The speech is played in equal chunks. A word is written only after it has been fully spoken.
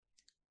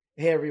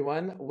Hey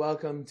everyone,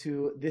 welcome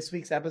to this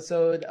week's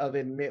episode of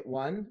Admit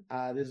One.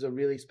 This is a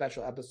really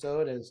special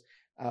episode as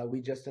we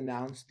just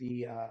announced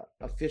the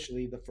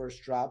officially the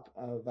first drop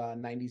of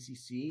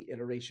 90cc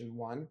Iteration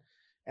 1.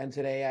 And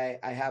today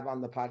I have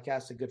on the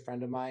podcast a good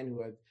friend of mine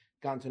who I've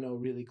gotten to know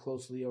really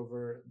closely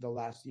over the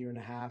last year and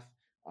a half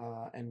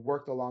and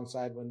worked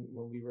alongside when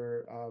we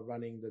were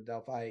running the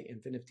Delphi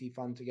Infinity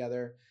Fund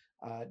together,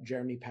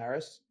 Jeremy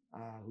Paris,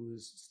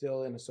 who's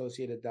still an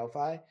associate at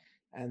Delphi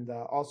and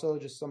also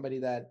just somebody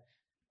that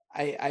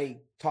I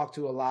talk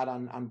to a lot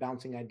on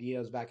bouncing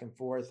ideas back and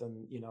forth,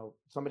 and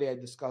somebody I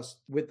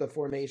discussed with the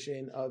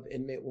formation of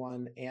Admit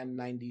One and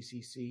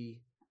 90cc,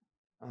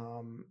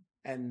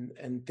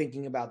 and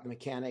thinking about the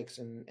mechanics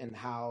and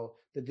how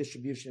the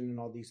distribution and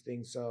all these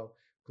things. So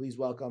please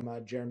welcome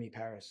Jeremy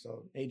Paris.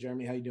 So hey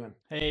Jeremy, how you doing?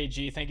 Hey,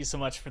 G, thank you so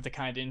much for the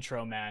kind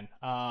intro, man.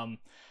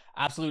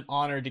 Absolute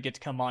honor to get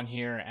to come on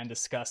here and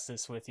discuss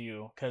this with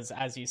you. Because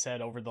as you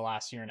said, over the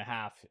last year and a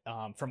half,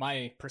 from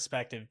my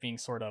perspective, being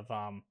sort of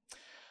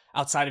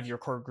outside of your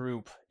core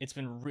group, it's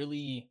been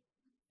really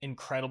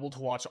incredible to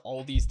watch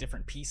all these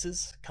different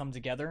pieces come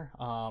together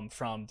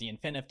from the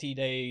Infinity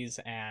days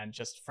and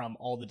just from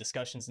all the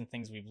discussions and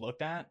things we've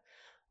looked at.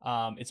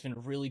 It's been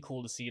really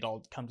cool to see it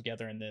all come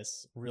together in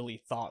this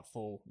really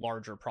thoughtful,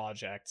 larger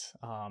project.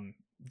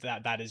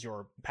 That is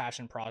your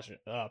passion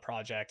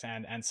project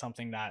and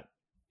something that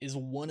is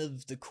one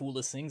of the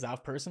coolest things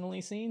I've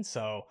personally seen.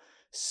 So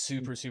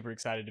super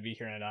excited to be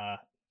here and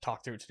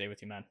talk through it today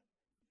with you, man.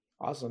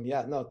 Awesome.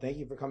 Yeah, no, thank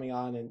you for coming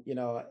on. And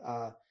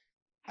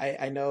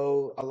I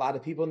know a lot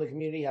of people in the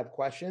community have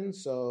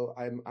questions, so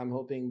I'm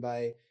hoping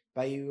by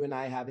you and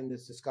I having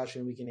this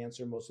discussion, we can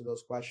answer most of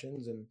those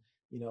questions and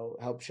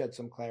help shed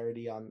some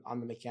clarity on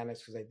the mechanics,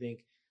 because I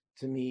think,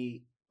 to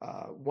me,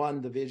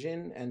 one, the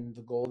vision and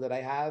the goal that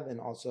I have, and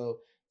also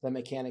the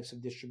mechanics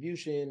of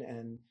distribution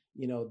and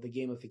the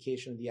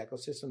gamification of the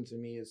ecosystem, to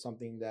me, is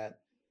something that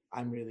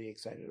I'm really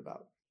excited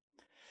about.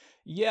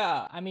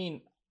 Yeah, I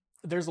mean,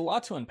 there's a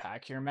lot to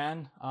unpack here,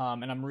 man.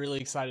 And I'm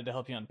really excited to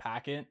help you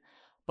unpack it.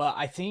 But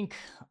I think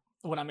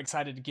what I'm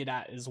excited to get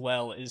at as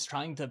well is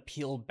trying to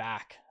peel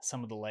back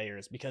some of the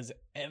layers, because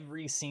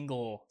every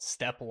single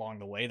step along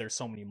the way, there's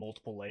so many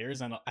multiple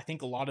layers. And I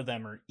think a lot of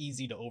them are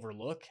easy to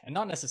overlook, and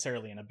not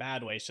necessarily in a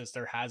bad way. It's just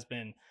there has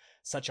been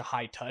such a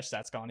high touch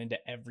that's gone into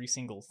every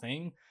single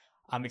thing.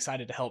 I'm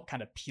excited to help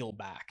kind of peel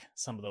back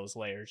some of those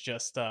layers,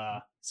 just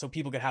so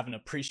people could have an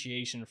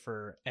appreciation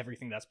for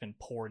everything that's been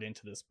poured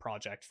into this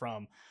project,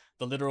 from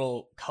the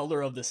literal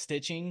color of the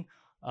stitching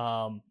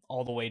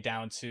all the way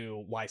down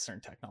to why certain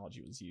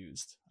technology was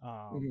used.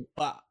 Mhm.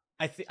 But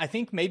I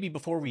think maybe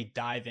before we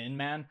dive in,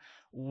 man,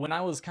 when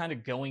I was kind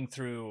of going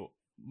through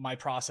my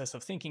process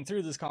of thinking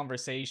through this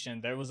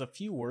conversation, there was a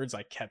few words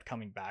I kept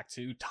coming back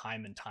to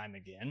time and time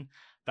again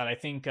that I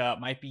think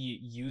might be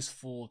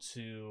useful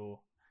to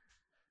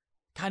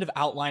kind of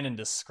outline and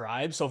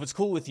describe. So if it's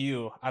cool with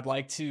you, I'd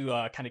like to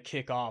kind of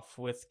kick off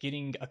with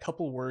getting a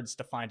couple words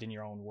defined in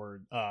your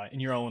own in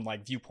your own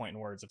like viewpoint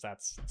and words, if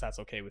that's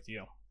okay with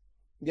you.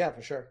 Yeah,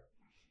 for sure.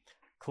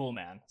 Cool,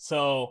 man.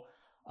 So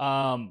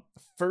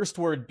first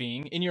word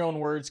being, in your own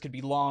words, could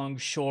be long,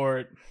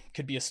 short,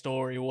 could be a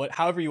story,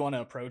 however you want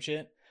to approach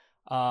it,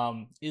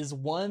 is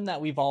one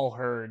that we've all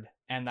heard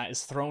and that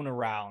is thrown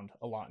around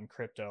a lot in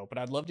crypto. But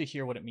I'd love to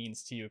hear what it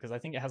means to you, because I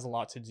think it has a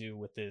lot to do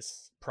with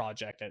this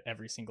project at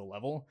every single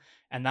level.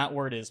 And that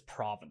word is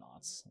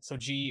provenance. So,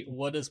 G,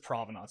 what does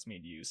provenance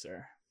mean to you,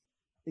 sir?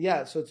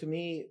 Yeah, so to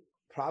me,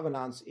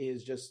 provenance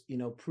is just,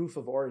 proof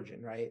of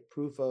origin, right?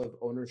 Proof of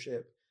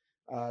ownership.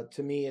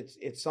 To me,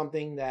 it's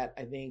something that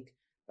I think,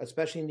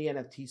 especially in the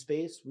NFT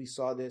space, we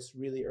saw this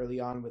really early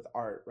on with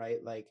art,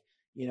 right? Like,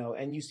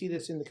 and you see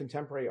this in the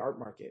contemporary art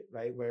market,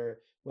 right? Where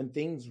when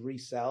things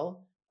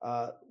resell,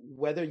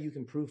 whether you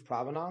can prove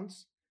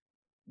provenance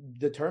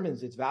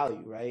determines its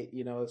value, right?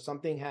 If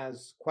something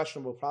has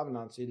questionable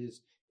provenance,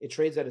 it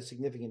trades at a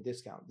significant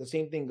discount. The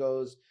same thing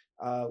goes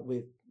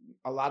with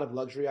a lot of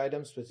luxury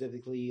items,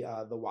 specifically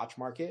the watch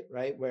market,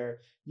 right? Where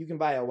you can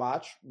buy a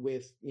watch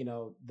with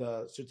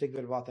the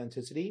certificate of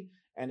authenticity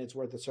and it's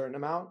worth a certain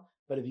amount,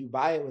 but if you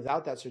buy it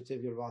without that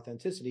certificate of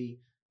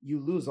authenticity, you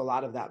lose a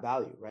lot of that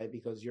value, right?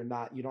 Because you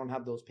don't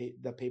have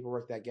the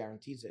paperwork that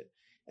guarantees it.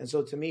 And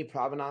so to me,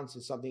 provenance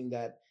is something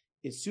that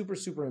is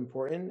super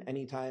important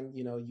anytime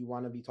you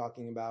want to be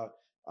talking about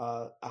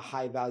a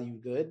high value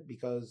good,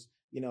 because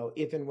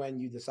if and when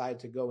you decide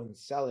to go and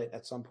sell it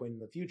at some point in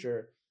the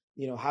future,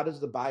 how does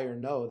the buyer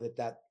know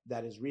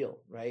that is real,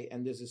 right?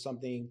 And this is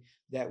something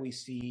that we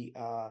see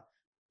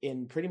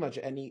in pretty much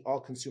all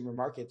consumer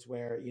markets,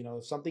 where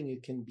if something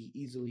can be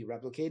easily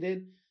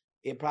replicated,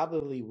 it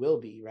probably will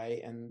be,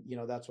 right? And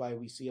that's why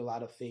we see a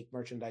lot of fake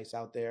merchandise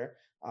out there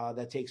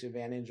that takes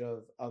advantage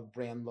of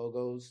brand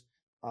logos,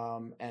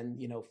 and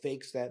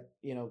fakes that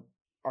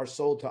are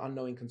sold to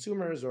unknowing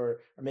consumers, or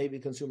maybe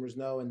consumers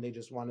know and they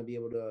just want to be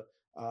able to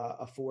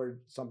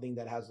afford something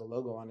that has the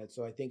logo on it.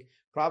 So I think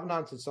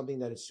provenance is something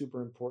that is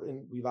super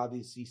important. We've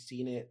obviously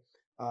seen it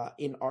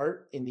in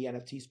art, in the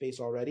NFT space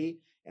already,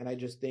 And I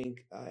just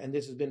think, and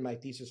this has been my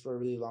thesis for a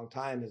really long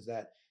time, is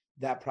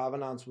that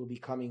provenance will be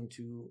coming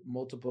to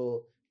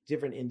multiple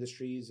different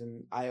industries.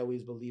 And I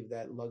always believe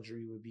that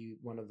luxury would be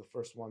one of the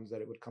first ones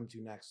that it would come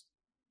to next.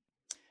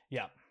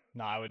 Yeah,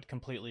 no, I would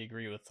completely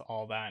agree with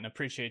all that and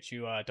appreciate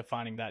you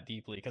defining that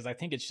deeply, because I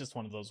think it's just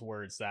one of those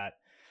words that,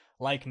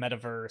 like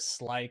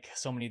metaverse, like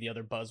so many of the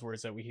other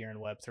buzzwords that we hear in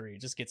Web3,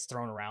 just gets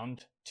thrown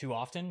around too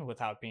often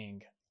without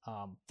being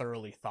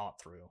thoroughly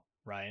thought through,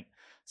 right?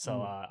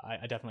 So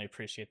I definitely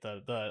appreciate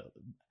the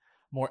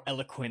more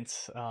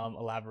eloquent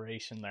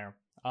elaboration there.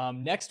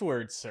 Next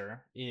word,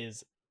 sir,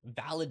 is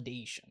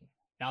validation.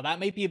 Now, that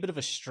might be a bit of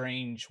a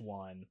strange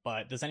one,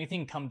 but does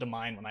anything come to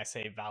mind when I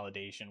say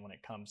validation when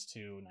it comes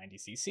to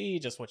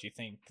 90cc? Just what you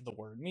think the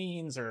word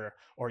means, or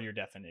your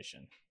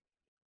definition?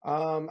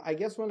 I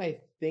guess when I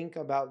think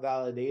about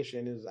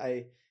validation is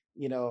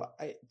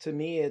to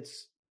me,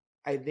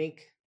 I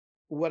think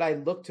what I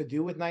look to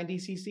do with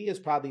 90cc is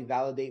probably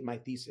validate my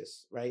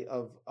thesis, right?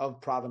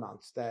 Of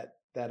provenance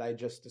that I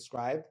just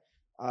described.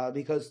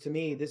 Because to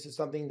me, this is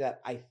something that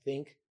I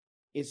think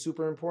is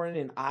super important.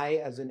 And I,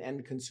 as an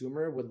end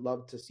consumer, would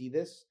love to see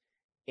this.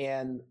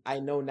 And I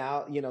know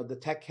now, the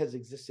tech has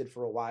existed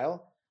for a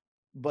while,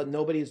 but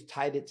nobody's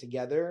tied it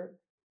together,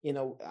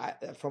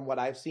 from what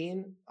I've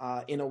seen,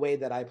 in a way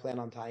that I plan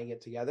on tying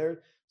it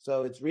together.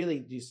 So it's really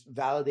just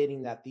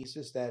validating that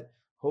thesis that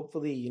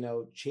hopefully,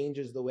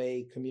 changes the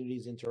way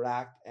communities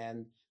interact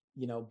and,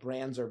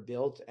 brands are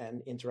built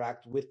and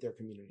interact with their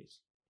communities.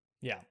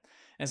 Yeah.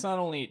 And it's not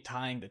only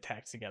tying the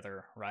tech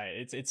together,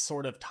 right? It's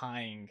sort of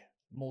tying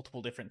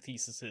multiple different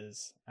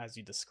theses as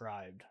you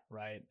described,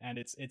 right? And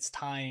it's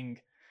tying,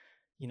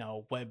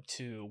 web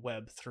 2,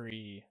 web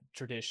 3,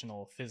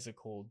 traditional,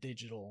 physical,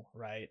 digital,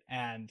 right?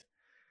 And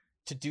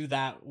to do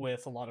that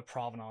with a lot of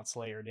provenance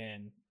layered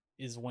in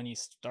is when you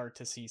start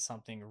to see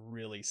something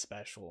really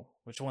special,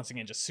 which once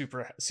again, just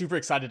super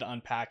excited to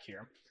unpack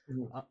here.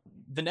 Mhm.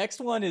 The next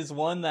one is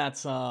one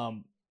that's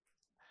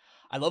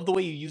I love the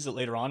way you use it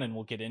later on, and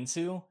we'll get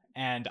into.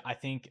 And I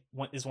think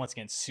what is once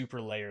again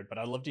super layered, but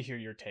I'd love to hear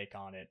your take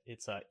on it.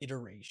 It's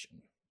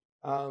iteration.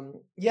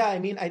 Yeah, I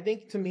mean, I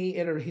think to me,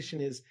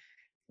 iteration is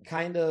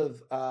kind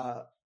of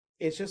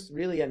it's just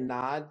really a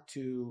nod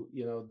to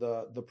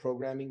the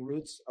programming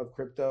roots of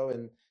crypto.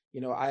 And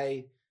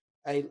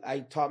I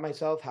taught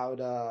myself how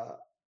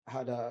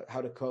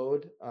to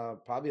code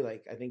probably,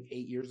 like, I think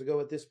 8 years ago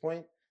at this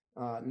point.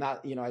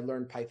 Not I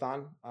learned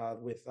Python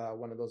with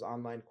one of those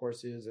online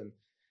courses. And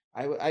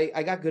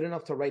I got good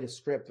enough to write a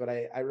script, but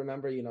I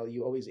remember,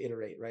 you always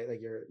iterate, right? Like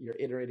you're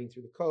iterating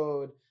through the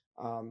code.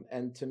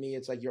 And to me,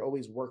 it's like you're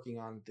always working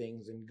on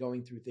things and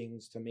going through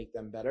things to make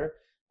them better.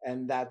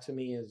 And that to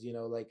me is,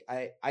 like,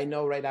 I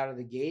know right out of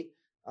the gate,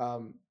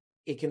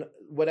 it can,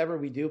 whatever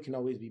we do can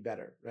always be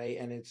better, right?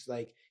 And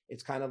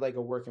it's kind of like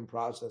a work in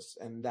process.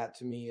 And that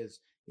to me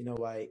is,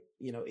 why,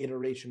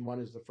 iteration 1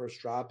 is the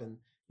first drop. And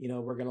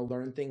we're going to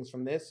learn things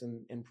from this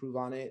and improve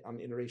on it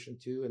on iteration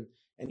 2,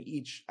 and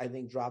each, I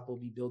think, drop will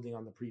be building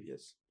on the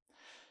previous.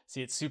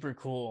 See, it's super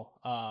cool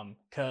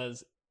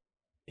because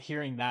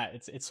hearing that,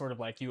 it's sort of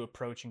like you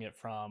approaching it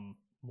from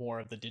more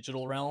of the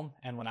digital realm.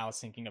 And when I was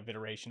thinking of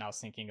iteration, I was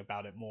thinking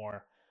about it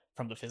more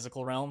from the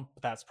physical realm.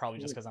 But that's probably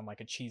just because I'm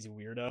like a cheesy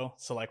weirdo.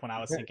 So like when I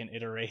was thinking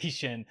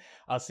iteration,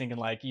 I was thinking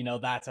like,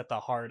 that's at the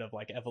heart of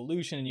like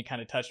evolution. And you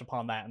kind of touched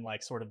upon that, and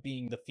like sort of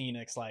being the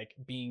phoenix, like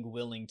being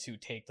willing to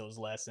take those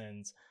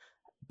lessons,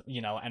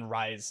 and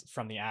rise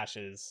from the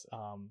ashes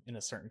in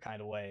a certain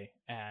kind of way.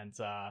 And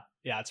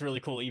yeah, it's really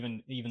cool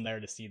even there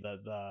to see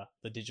the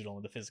digital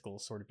and the physical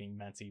sort of being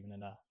meant even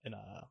in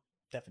a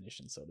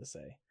definition, so to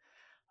say.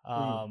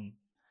 Mhm.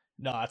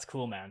 No, that's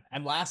cool, man.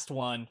 And last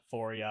one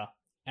for you,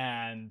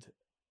 and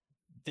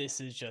this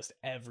is just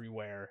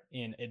everywhere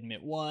in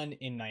Admit One,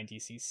 in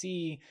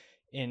 90cc,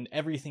 in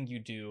everything you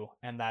do,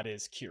 and that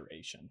is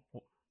curation.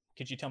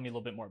 Could you tell me a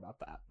little bit more about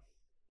that?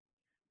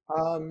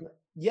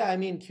 Yeah, I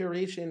mean,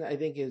 curation, I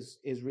think, is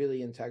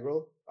really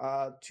integral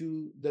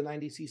to the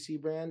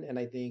 90cc brand. And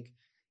I think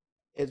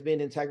it's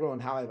been integral in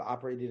how I've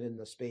operated in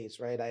the space,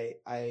 right?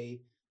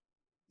 I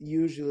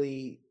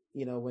usually,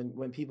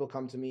 when people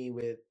come to me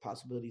with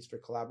possibilities for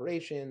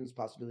collaborations,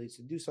 possibilities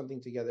to do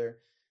something together,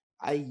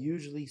 I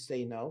usually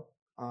say no,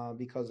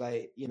 because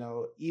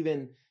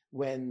even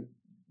when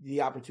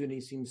the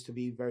opportunity seems to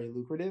be very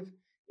lucrative,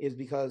 is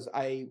because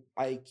I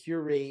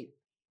curate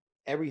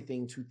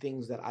everything to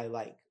things that I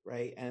like,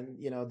 right? And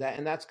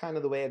that's kind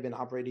of the way I've been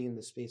operating in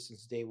the space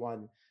since day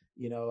one.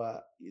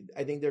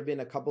 I think there've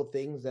been a couple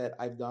things that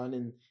I've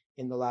done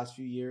in the last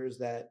few years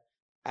that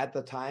at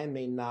the time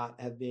may not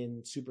have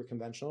been super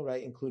conventional,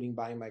 right? Including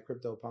buying my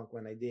CryptoPunk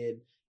when I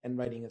did and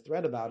writing a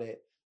thread about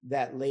it.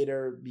 That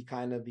later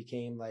kind of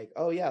became like,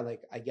 oh yeah,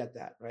 like I get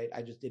that, right?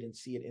 I just didn't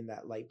see it in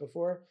that light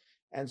before.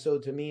 And so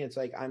to me, it's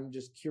like I'm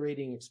just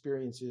curating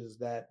experiences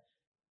that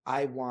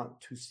I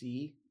want to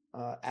see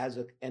as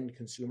an end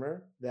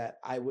consumer, that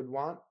I would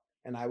want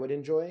and I would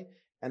enjoy,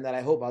 and that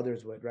I hope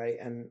others would, right?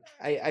 And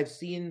I've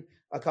seen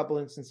a couple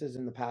instances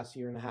in the past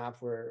year and a half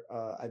where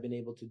I've been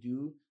able to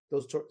do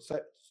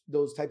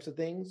those types of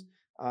things.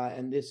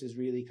 And this is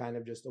really kind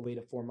of just a way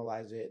to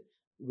formalize it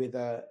with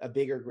a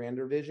bigger,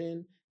 grander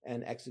vision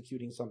and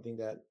executing something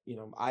that,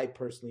 I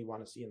personally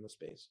want to see in the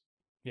space.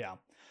 Yeah.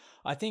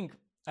 I think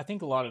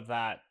a lot of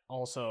that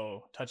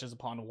also touches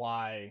upon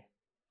why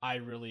I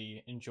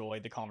really enjoy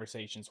the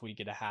conversations we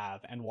get to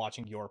have, and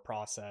watching your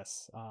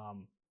process,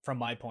 from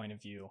my point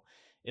of view,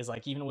 is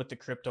like, even with the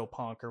crypto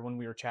punk, or when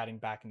we were chatting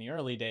back in the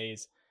early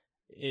days,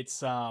 it's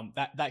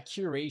that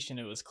curation,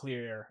 it was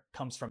clear,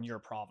 comes from your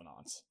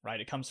provenance,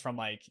 right? It comes from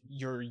like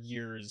your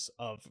years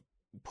of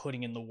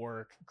putting in the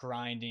work,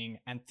 grinding,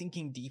 and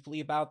thinking deeply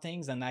about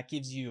things, and that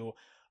gives you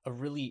a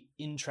really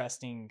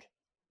interesting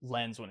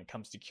lens when it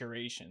comes to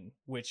curation,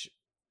 which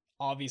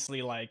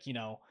obviously, like,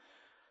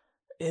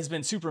 has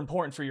been super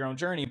important for your own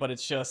journey. But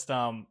it's just,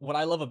 what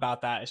I love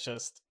about that is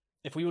just,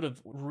 if we would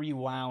have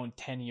rewound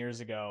 10 years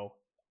ago,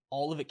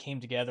 all of it came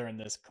together in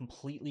this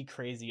completely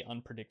crazy,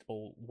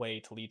 unpredictable way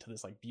to lead to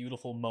this like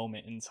beautiful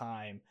moment in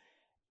time.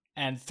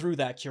 And through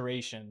that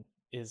curation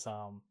is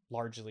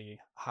largely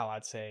how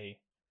I'd say,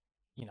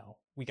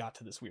 we got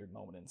to this weird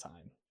moment in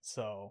time.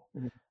 So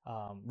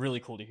Mhm. really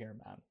cool to hear,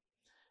 man.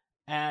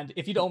 And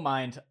if you don't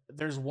mind,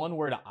 there's one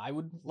word I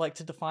would like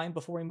to define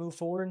before we move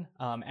forward,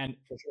 and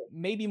For sure.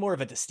 maybe more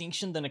of a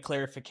distinction than a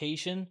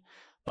clarification.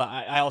 But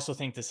I also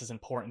think this is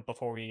important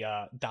before we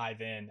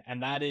dive in,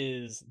 and that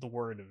is the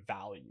word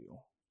value.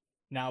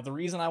 Now, the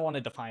reason I want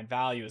to define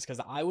value is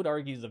because I would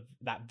argue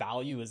that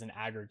value is an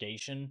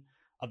aggregation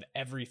of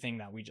everything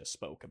that we just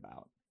spoke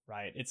about,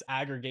 right? It's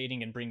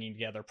aggregating and bringing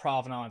together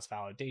provenance,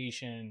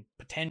 validation,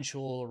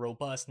 potential,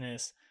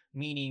 robustness,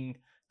 meaning,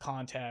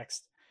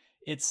 context.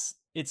 It's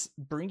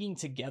bringing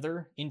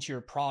together into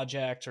your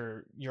project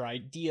or your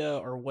idea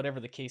or whatever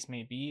the case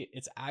may be.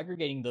 It's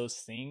aggregating those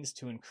things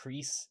to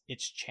increase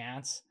its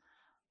chance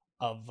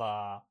of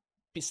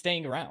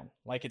staying around,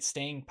 like its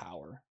staying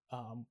power,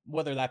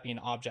 whether that be an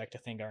object, a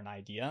thing, or an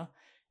idea.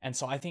 And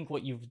so I think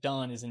what you've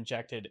done is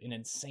injected an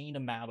insane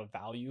amount of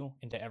value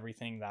into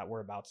everything that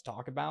we're about to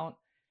talk about.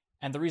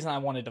 And the reason I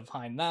wanted to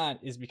define that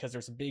is because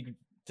there's a big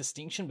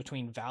distinction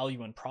between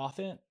value and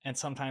profit. And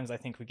sometimes I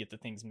think we get the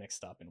things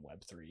mixed up in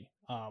Web3,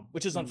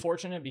 which is Mhm.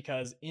 unfortunate,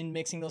 because in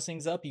mixing those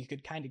things up, you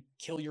could kind of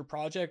kill your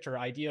project or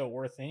idea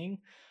or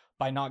thing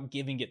by not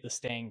giving it the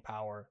staying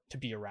power to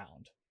be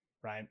around,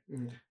 right?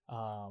 Mhm.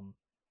 Um,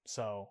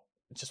 so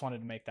I just wanted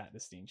to make that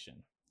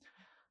distinction.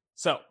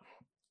 So,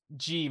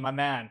 G, my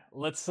man,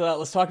 let's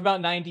talk about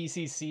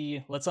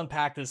 9DCC. Let's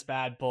unpack this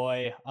bad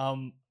boy.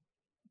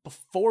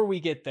 Before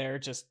we get there,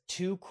 just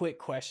two quick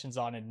questions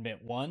on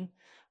Admit One.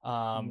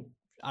 Um, Mhm.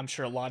 I'm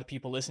sure a lot of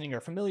people listening are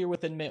familiar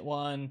with Admit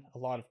One. A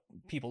lot of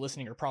people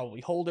listening are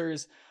probably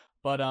holders.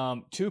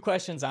 But two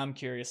questions I'm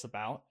curious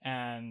about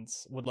and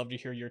would love to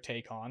hear your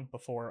take on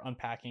before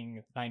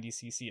unpacking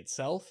 9DCC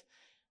itself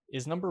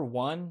is, number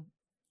one,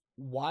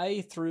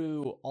 why,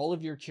 through all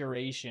of your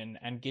curation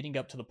and getting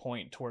up to the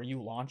point to where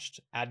you launched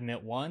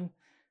Admit One,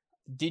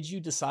 did you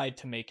decide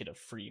to make it a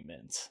free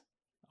mint?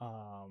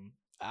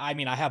 I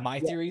mean, I have my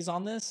Yeah. theories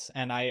on this,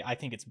 and I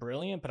think it's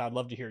brilliant, but I'd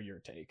love to hear your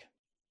take.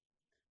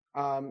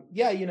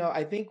 Yeah,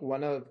 I think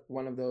one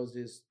of those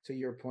is, to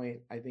your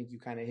point. I think you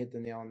kind of hit the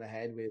nail on the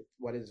head with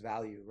what is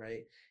value,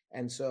 right?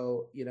 And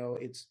so,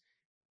 it's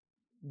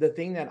the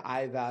thing that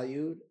I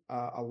valued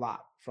a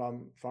lot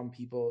from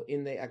people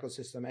in the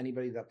ecosystem.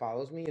 Anybody that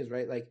follows me is,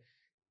 right, like,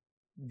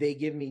 they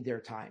give me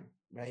their time,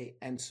 right?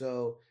 And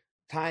so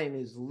time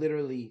is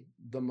literally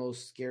the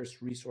most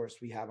scarce resource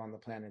we have on the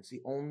planet. It's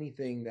the only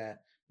thing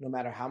that, no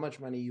matter how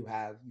much money you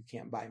have, you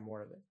can't buy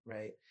more of it,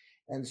 right?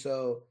 And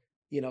so,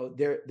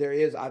 there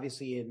is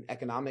obviously an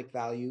economic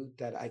value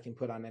that I can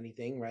put on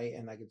anything, right?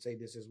 And I could say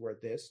this is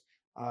worth this.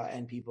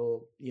 And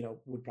people,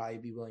 would probably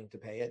be willing to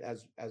pay it,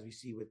 as we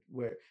see with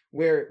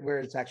where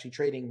it's actually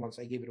trading once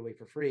I gave it away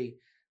for free.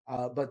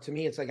 But to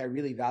me, it's like, I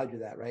really value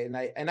that, right?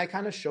 And I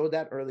kind of showed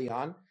that early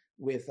on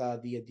with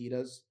the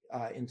Adidas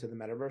Into the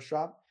Metaverse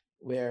drop,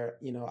 where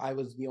I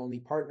was the only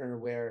partner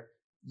where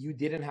you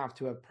didn't have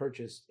to have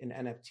purchased an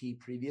NFT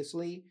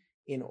previously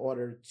in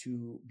order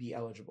to be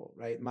eligible,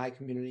 right? My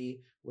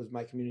community was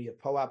my community of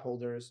POAP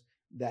holders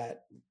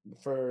that,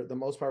 for the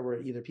most part,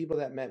 were either people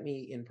that met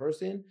me in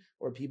person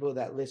or people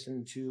that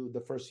listened to the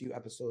first few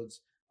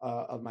episodes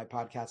of my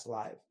podcast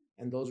live.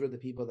 And those were the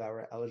people that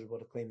were eligible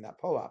to claim that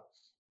POAP.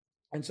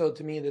 And so,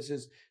 to me, this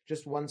is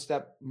just one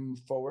step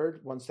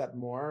forward, one step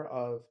more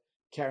of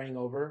carrying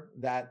over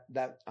that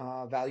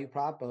value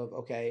prop of,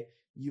 okay,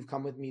 you've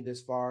come with me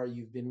this far,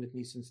 you've been with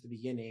me since the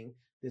beginning.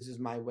 This is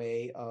my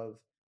way of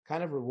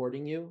kind of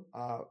rewarding you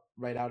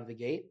right out of the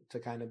gate to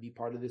kind of be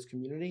part of this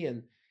community.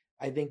 And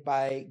I think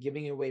by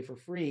giving it away for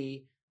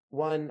free,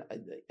 one,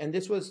 and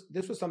this was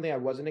something I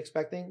wasn't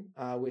expecting,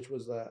 which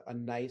was a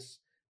nice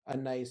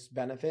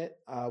benefit,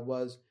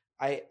 was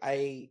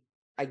I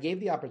gave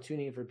the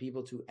opportunity for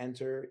people to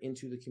enter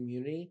into the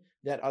community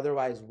that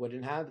otherwise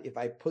wouldn't have if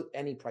I put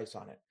any price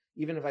on it,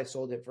 even if I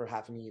sold it for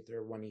half an ETH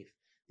or one ETH.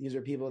 These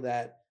are people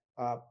that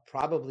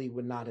probably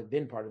would not have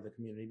been part of the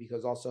community,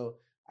 because also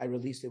I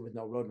released it with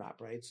no roadmap,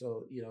 right?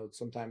 So,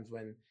 sometimes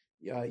when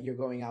you're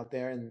going out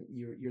there and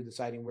you're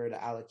deciding where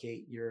to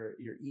allocate your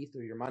ETH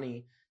or your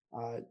money.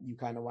 You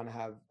kind of want to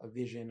have a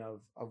vision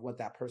of what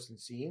that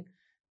person's seeing.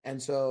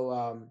 And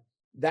so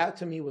that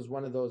to me was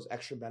one of those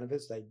extra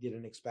benefits that I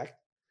didn't expect.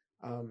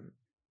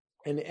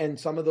 And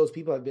some of those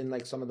people have been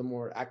like some of the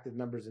more active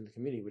members in the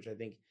community, which I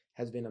think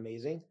has been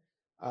amazing.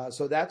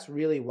 So that's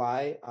really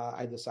why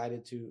I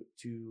decided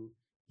to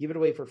give it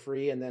away for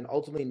free, and then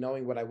ultimately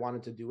knowing what I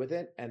wanted to do with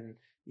it. And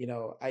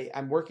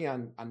I'm working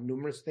on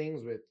numerous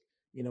things with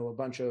a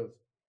bunch of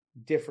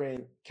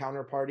different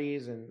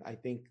counterparties, and I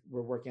think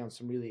we're working on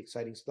some really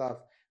exciting stuff.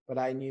 But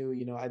I knew,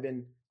 I've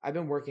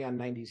been working on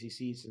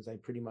 90cc since I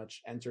pretty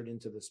much entered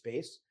into the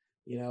space,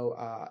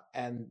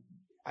 and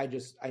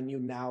I knew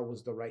now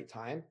was the right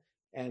time,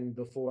 and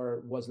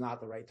before was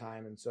not the right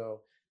time. And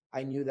so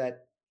I knew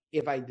that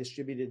if I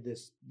distributed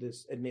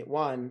this Admit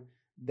One,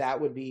 that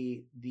would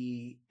be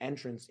the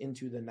entrance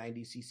into the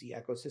 90cc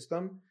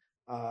ecosystem.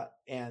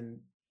 And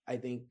I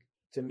think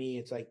to me,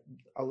 it's like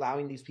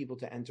allowing these people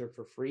to enter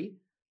for free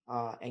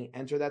and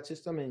enter that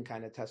system and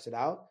kind of test it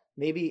out.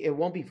 Maybe it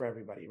won't be for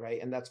everybody, right?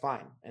 And that's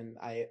fine. And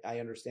I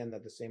understand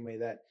that the same way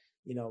that,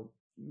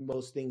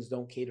 most things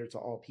don't cater to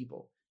all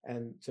people.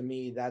 And to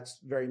me, that's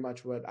very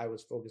much what I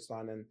was focused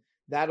on. And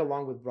that,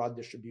 along with broad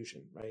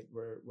distribution, right,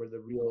 were the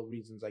real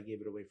reasons I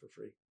gave it away for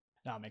free.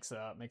 No, it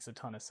makes a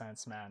ton of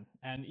sense, man.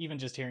 And even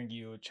just hearing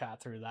you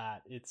chat through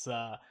that,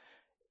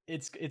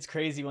 it's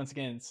crazy. Once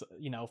again, it's,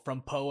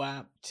 from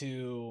POAP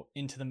to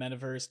into the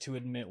metaverse to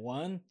Admit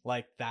One,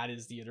 like that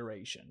is the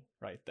iteration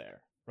right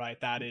there, right?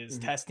 That is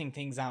testing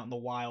things out in the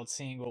wild,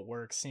 seeing what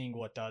works, seeing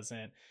what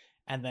doesn't,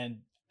 and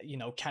then,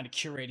 kind of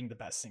curating the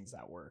best things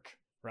that work,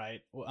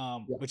 right?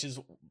 Which is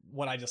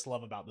what I just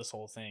love about this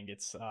whole thing.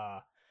 It's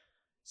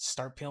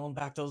start peeling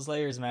back those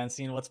layers, man,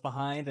 seeing what's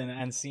behind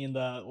and seeing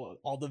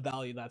all the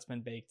value that's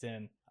been baked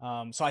in.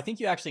 So I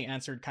think you actually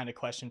answered kind of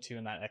question 2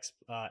 in that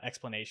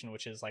explanation,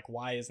 which is like,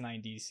 why is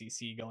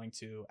 90cc going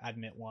to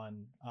Admit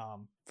One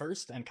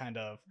first, and kind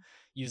of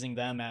using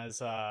them as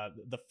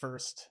the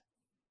first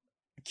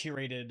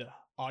curated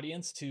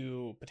audience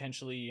to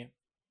potentially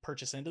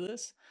purchase into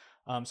this.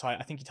 So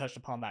I think you touched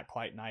upon that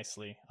quite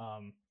nicely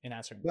in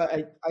answering.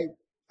 But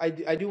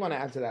I do want to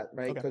add to that,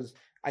 right? Because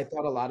I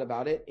thought a lot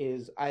about it.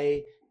 Is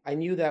I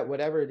knew that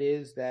whatever it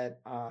is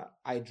that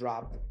I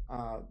dropped,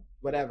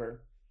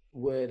 whatever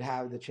would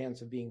have the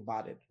chance of being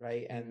botted,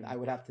 right? And I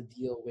would have to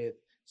deal with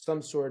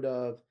some sort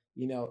of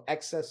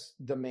excess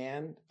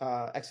demand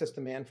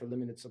for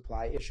limited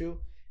supply issue.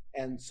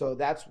 And so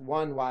that's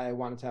one, why I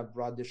wanted to have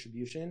broad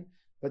distribution.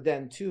 But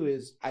then 2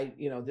 is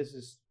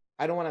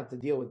I don't want to have to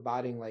deal with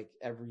botting like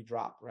every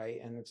drop, right?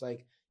 And it's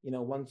like,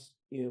 once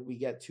we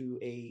get to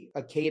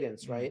a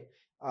cadence, right?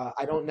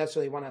 I don't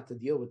necessarily want to have to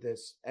deal with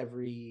this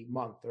every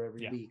month or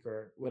every week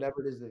or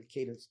whatever it is, the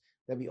cadence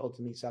that we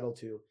ultimately settle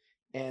to.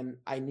 And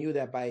I knew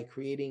that by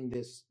creating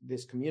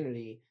this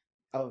community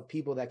of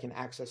people that can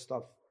access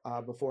stuff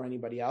before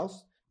anybody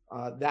else,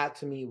 that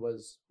to me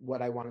was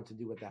what I wanted to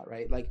do with that,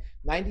 right? Like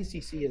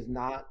 90cc is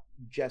not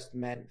just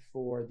meant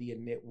for the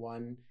Admit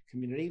One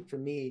community. For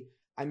me,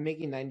 I'm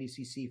making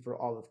 90cc for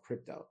all of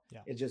crypto.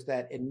 It's just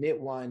that Admit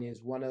One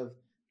is one of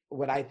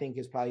what I think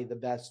is probably the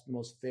best,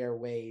 most fair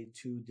way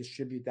to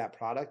distribute that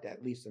product,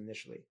 at least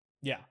initially.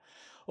 Yeah.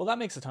 Well, that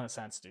makes a ton of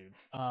sense, dude.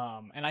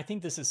 And I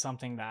think this is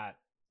something that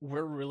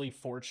we're really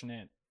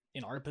fortunate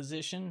in our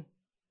position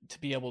to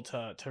be able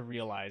to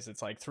realize.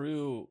 It's like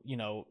through,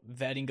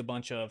 vetting a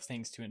bunch of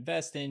things to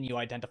invest in, you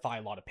identify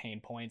a lot of pain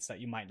points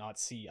that you might not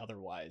see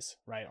otherwise,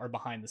 right? Or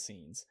behind the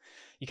scenes.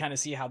 You kind of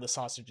see how the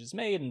sausage is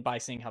made, and by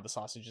seeing how the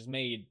sausage is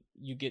made,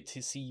 you get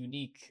to see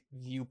unique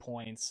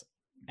viewpoints,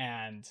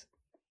 and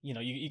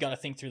you got to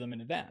think through them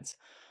in advance.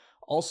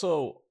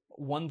 Also,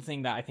 one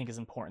thing that I think is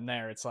important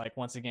there, it's like,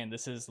 once again,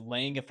 this is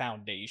laying a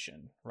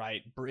foundation,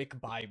 right? Brick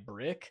by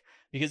brick.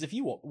 Because if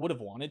you would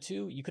have wanted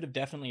to, you could have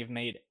definitely have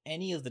made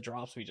any of the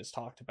drops we just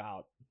talked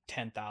about,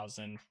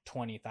 10,000,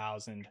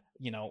 20,000,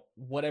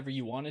 whatever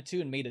you wanted to,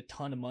 and made a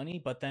ton of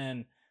money, but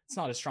then it's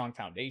not a strong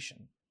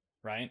foundation,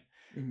 right?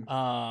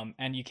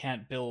 And you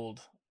can't build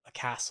a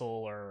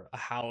castle or a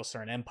house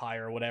or an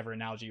empire or whatever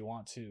analogy you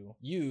want to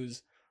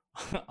use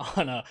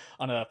on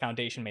a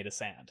foundation made of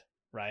sand,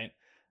 right?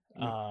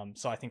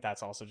 So I think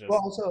that's also just, well,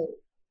 also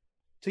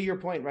to your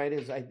point, right,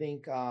 is I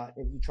think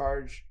if you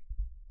charge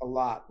a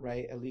lot,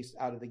 right, at least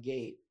out of the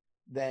gate,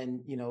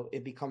 then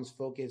it becomes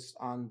focused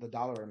on the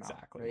dollar amount.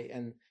 Exactly. Right?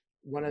 And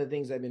one of the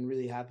things I've been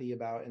really happy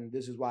about, and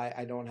this is why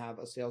I don't have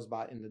a sales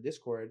bot in the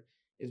Discord,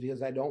 is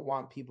because I don't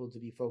want people to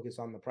be focused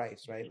on the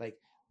price, right? Like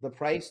the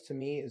price to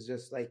me is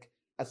just like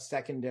a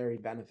secondary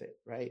benefit,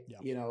 right?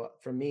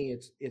 For me,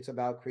 it's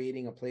about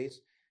creating a place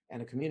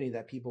and a community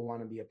that people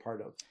want to be a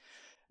part of.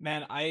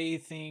 Man,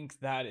 I think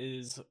that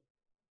is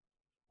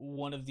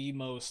one of the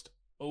most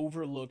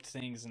overlooked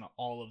things in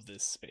all of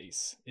this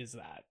space, is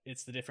that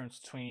it's the difference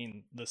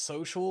between the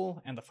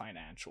social and the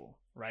financial,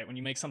 right? When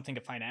you make something a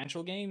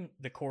financial game,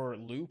 the core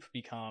loop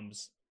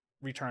becomes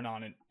return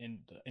on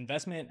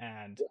investment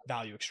and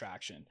value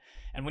extraction.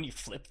 And when you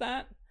flip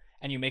that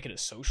and you make it a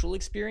social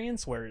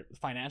experience where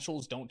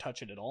financials don't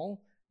touch it at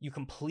all, you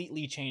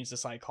completely change the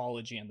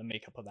psychology and the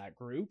makeup of that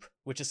group,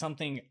 which is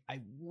something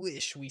I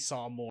wish we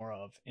saw more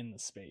of in the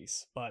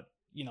space. But,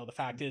 you know, the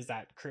fact is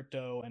that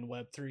crypto and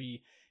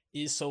Web3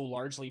 is so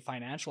largely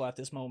financial at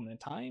this moment in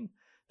time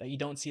that you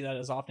don't see that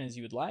as often as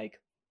you would like.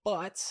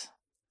 But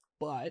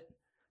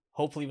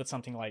hopefully with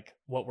something like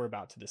what we're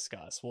about to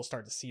discuss, we'll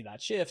start to see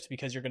that shift,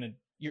 because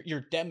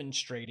you're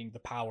demonstrating the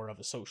power of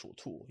a social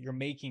tool. You're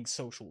making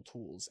social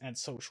tools and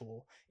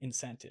social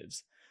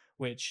incentives,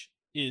 which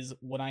is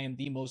what I am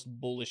the most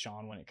bullish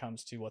on when it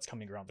comes to what's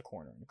coming around the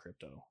corner in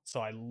crypto. So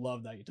I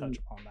love that you touch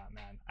upon that,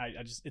 man.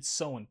 I just, it's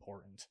so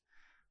important.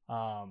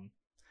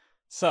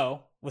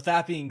 So with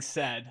that being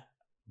said,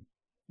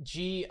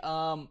 G,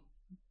 to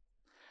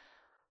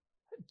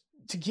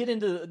get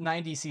into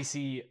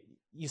 90cc,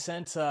 you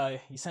sent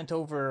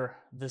over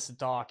this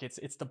doc.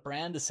 It's the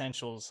brand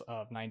essentials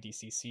of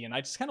 90cc, and I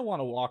just kind of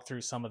want to walk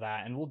through some of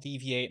that, and we'll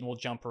deviate and we'll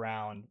jump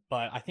around,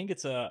 but I think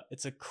it's a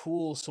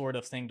cool sort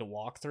of thing to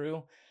walk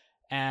through.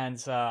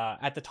 And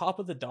at the top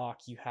of the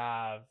doc, you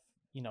have,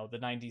 you know, the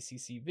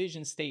 90cc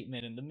vision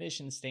statement and the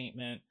mission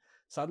statement.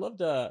 So I'd love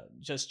to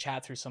just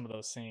chat through some of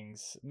those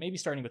things, maybe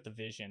starting with the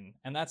vision,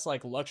 and that's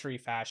like luxury,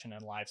 fashion,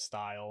 and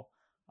lifestyle.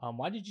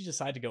 Why did you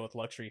decide to go with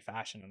luxury,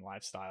 fashion, and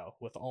lifestyle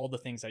with all the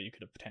things that you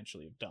could have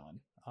potentially have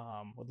done?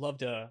 Would love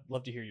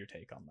to hear your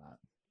take on that.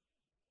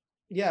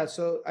 Yeah,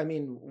 so I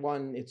mean,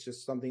 one, it's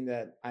just something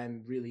that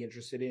I'm really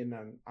interested in.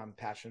 I'm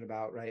passionate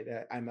about, right?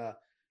 I'm a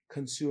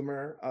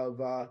consumer of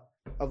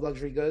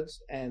luxury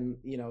goods, and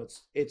you know,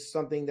 it's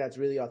something that's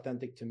really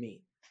authentic to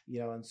me, you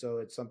know, and so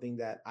it's something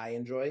that I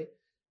enjoy.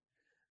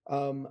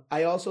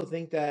 I also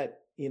think that,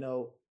 you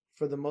know,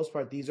 for the most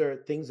part, these are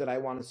things that I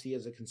want to see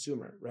as a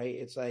consumer, right?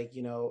 It's like,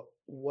 you know,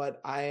 what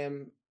I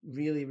am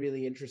really,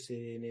 really interested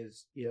in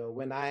is, you know,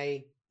 when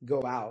I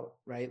go out,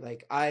 right?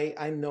 Like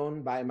I'm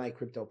known by my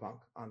CryptoPunk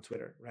on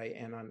Twitter, right?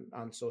 And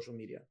on social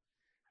media.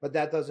 But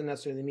that doesn't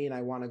necessarily mean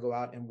I want to go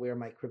out and wear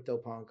my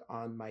CryptoPunk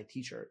on my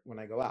t-shirt when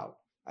I go out.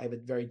 I have a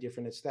very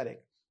different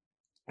aesthetic.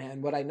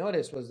 And what I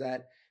noticed was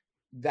that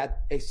the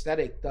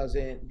aesthetic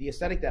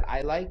that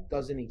I like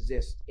doesn't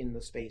exist in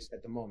the space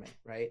at the moment,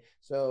 right?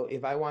 So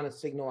if I want to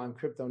signal I'm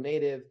crypto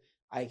native,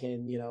 I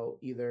can, you know,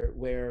 either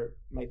wear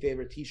my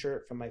favorite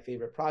t-shirt from my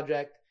favorite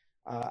project.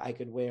 I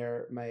could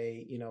wear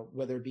my, you know,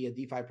 whether it be a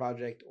DeFi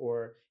project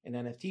or an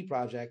NFT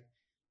project.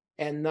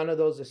 And none of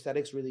those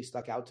aesthetics really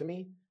stuck out to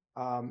me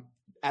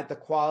at the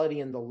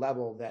quality and the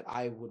level that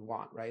I would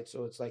want, right?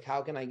 So it's like,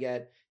 how can I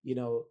get, you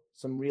know,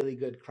 some really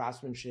good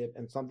craftsmanship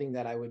and something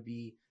that I would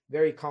be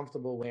very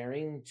comfortable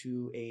wearing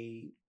to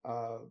a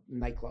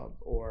nightclub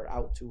or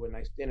out to a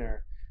nice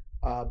dinner,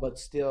 but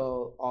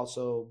still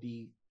also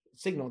be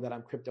signal that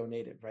I'm crypto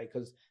native, right?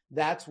 Because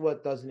that's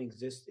what doesn't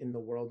exist in the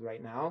world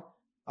right now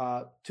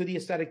to the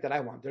aesthetic that I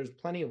want. There's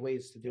plenty of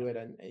ways to do it.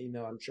 And, you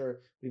know, I'm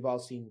sure we've all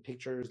seen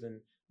pictures and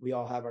we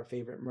all have our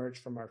favorite merch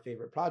from our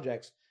favorite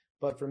projects.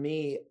 But for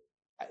me,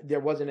 there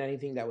wasn't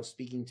anything that was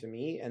speaking to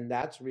me. And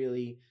that's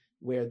really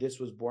where this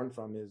was born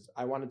from, is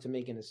I wanted to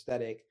make an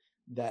aesthetic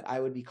that I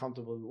would be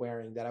comfortable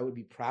wearing, that I would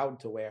be proud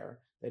to wear,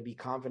 that'd be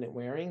confident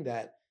wearing,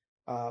 that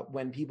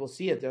when people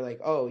see it, they're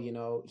like, oh, you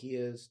know, he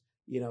is,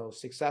 you know,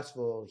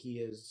 successful, he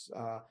is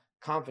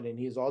confident,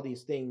 he is all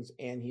these things,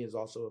 and he is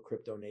also a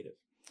crypto native.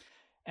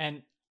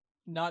 And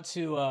not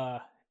to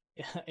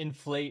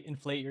inflate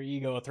your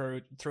ego,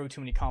 throw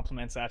too many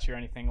compliments at you or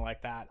anything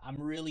like that. I'm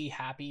really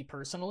happy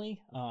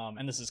personally,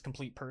 and this is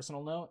complete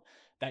personal note,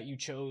 that you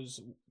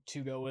chose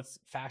to go with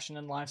fashion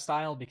and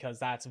lifestyle, because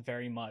that's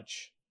very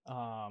much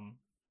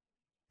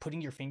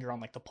putting your finger on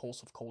like the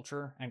pulse of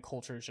culture, and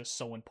culture is just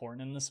so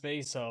important in this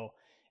space. So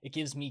it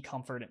gives me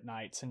comfort at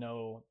night to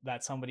know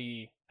that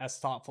somebody as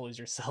thoughtful as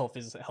yourself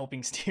is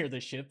helping steer the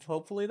ship,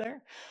 hopefully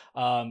there.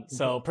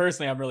 So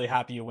personally, I'm really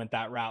happy you went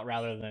that route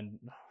rather than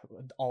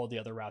all of the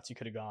other routes you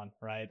could have gone,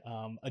 right?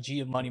 A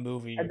G of Money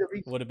movie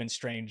would have been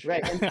strange.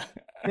 Right.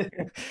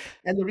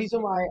 And the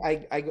reason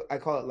why I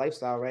call it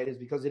lifestyle, right, is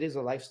because it is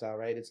a lifestyle,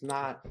 right? It's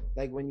not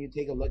like when you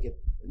take a look at,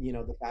 you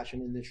know, the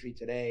fashion industry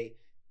today,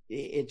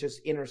 it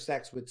just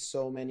intersects with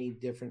so many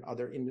different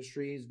other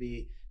industries,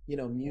 be, you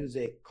know,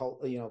 music,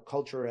 you know,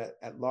 culture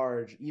at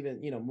large,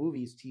 even, you know,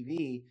 movies,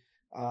 TV,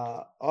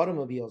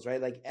 automobiles,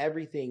 right? Like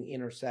everything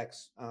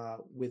intersects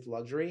with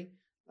luxury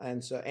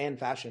and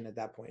fashion at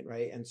that point,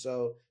 right? And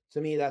so to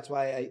me, that's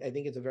why I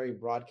think it's a very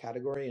broad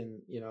category, and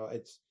you know,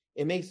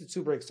 it makes it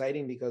super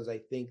exciting because I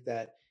think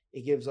that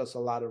it gives us a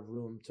lot of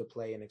room to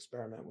play and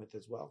experiment with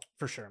as well.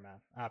 For sure,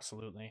 man.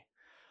 Absolutely.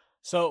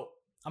 So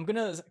I'm going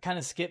to kind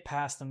of skip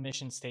past the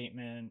mission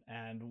statement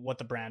and what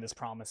the brand is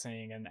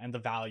promising and the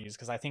values,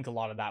 because I think a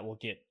lot of that will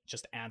get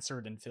just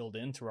answered and filled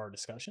in through our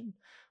discussion.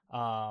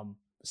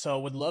 So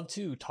would love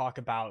to talk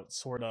about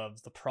sort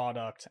of the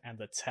product and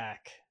the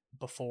tech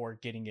before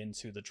getting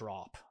into the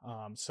drop.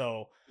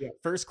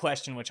 First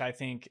question, which I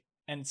think,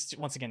 and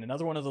once again,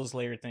 another one of those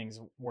layered things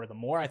where the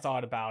more I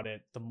thought about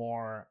it, the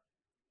more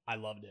I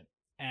loved it.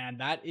 And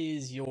that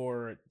is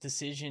your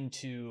decision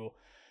to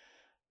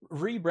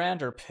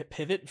rebrand or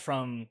pivot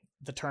from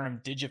the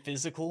term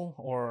digiphysical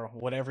or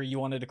whatever you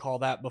wanted to call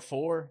that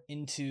before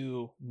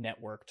into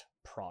networked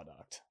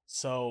product.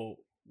 So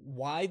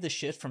why the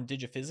shift from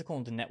digiphysical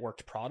into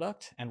networked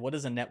product, and what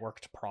does a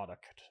networked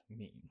product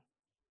mean?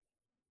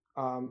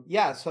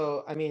 Yeah,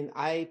 so I mean,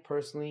 I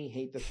personally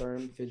hate the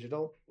term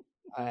phygital,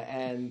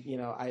 and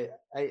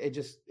I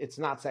just it's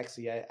not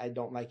sexy. I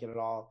don't like it at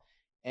all.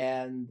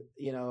 And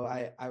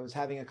I was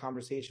having a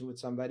conversation with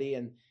somebody,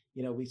 and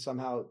we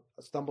somehow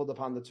stumbled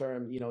upon the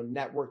term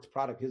networked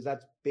product, because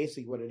that's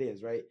basically what it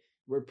is, right?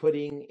 We're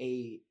putting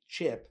a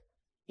chip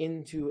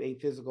into a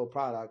physical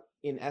product,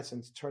 in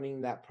essence,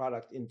 turning that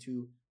product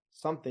into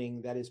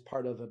something that is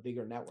part of a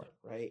bigger network,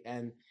 right?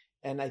 And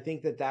I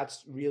think that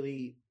that's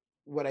really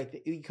what I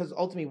think, because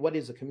ultimately, what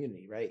is a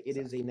community, right? It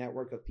is a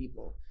network of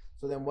people.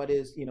 So then what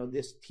is,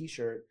 this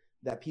t-shirt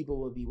that people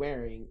will be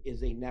wearing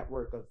is a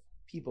network of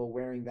people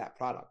wearing that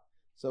product.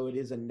 So it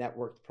is a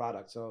networked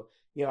product. So,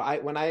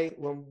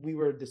 when we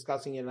were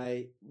discussing it,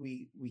 and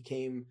we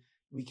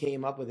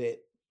came up with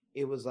it,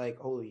 it was like,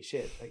 holy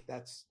shit, like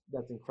that's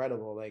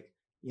incredible. Like,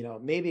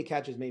 maybe it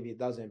catches, maybe it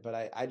doesn't,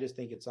 but I just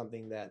think it's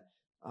something that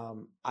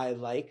I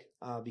like,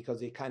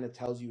 because it kind of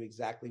tells you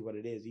exactly what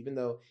it is. Even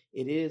though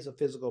it is a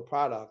physical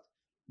product,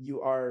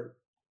 you are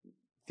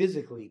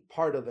physically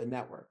part of a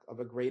network, of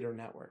a greater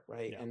network,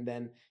 right? Yeah. And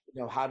then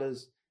how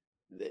does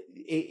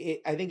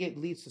I think it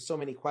leads to so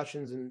many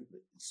questions and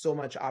so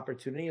much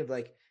opportunity of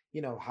like,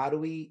 how do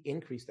we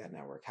increase that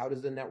network? How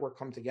does the network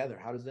come together?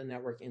 How does the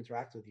network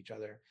interact with each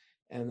other?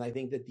 And I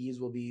think that these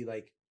will be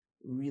like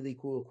really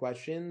cool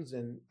questions.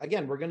 And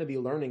again, we're going to be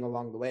learning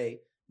along the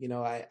way.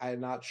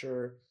 I'm not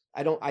sure.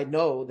 I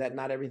know that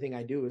not everything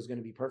I do is going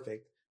to be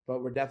perfect,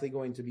 but we're definitely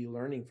going to be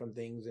learning from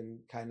things and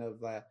kind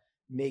of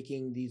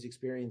making these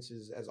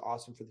experiences as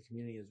awesome for the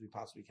community as we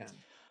possibly can.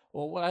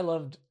 Well, what I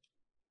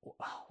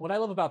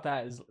love about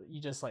that is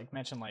you just like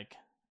mentioned like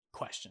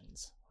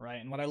questions,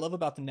 right? And what I love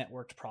about the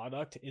networked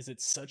product is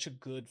it's such a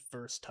good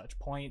first touch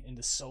point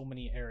into so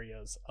many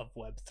areas of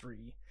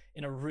Web3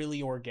 in a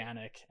really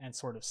organic and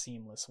sort of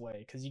seamless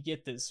way, because you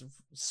get this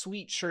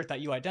sweet shirt that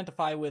you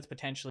identify with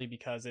potentially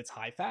because it's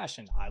high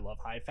fashion. I love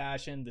high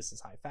fashion. This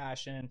is high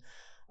fashion.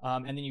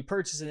 And then you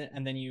purchase it,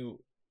 and then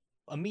you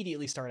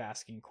immediately start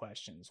asking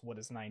questions. What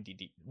does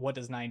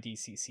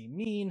 9DCC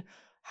mean?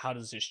 How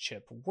does this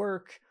chip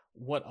work?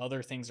 What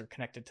other things are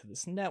connected to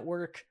this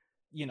network?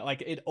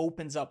 Like it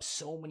opens up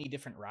so many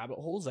different rabbit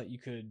holes that you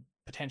could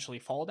potentially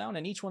fall down,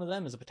 and each one of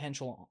them is a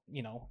potential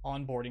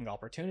onboarding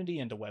opportunity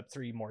into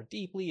Web3 more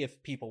deeply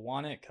if people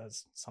want it,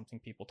 because something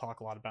people talk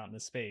a lot about in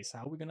this space: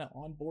 how are we going to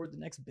onboard the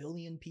next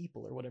billion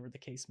people, or whatever the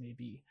case may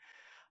be.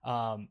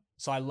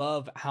 So I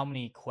love how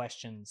many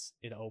questions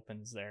it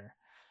opens there,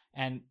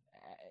 and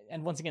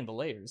once again, the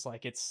layers,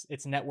 like it's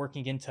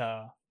networking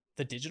into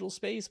the digital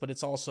space, but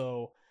it's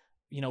also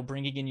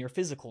bringing in your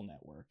physical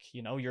network,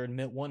 your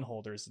admit one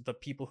holders, the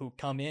people who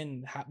come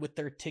in with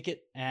their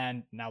ticket,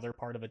 and now they're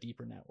part of a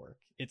deeper network.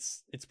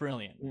 It's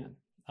brilliant,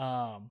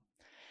 man.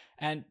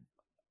 And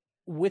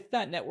with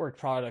that network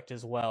product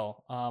as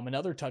well,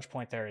 another touch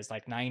point there is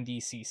like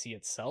 9DCC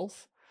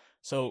itself.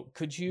 So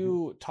could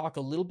you talk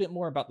a little bit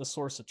more about the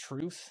source of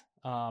truth,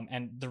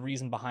 and the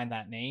reason behind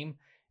that name?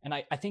 And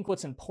I think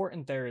what's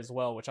important there as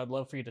well, which I'd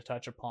love for you to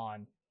touch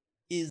upon,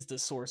 is the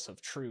source of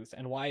truth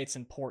and why it's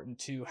important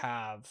to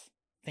have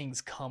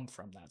things come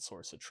from that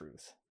source of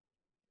truth.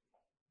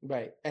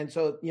 Right. And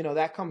so,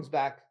 that comes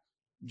back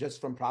just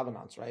from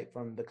provenance, right?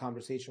 From the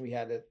conversation we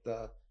had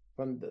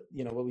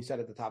what we said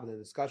at the top of the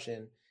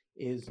discussion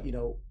is,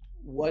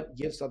 what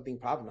gives something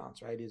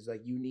provenance, right? Is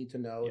like, you need to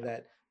know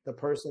that the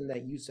person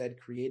that you said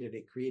created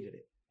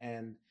it.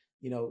 And,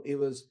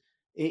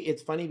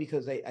 it's funny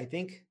because I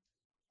think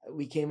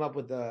we came up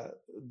with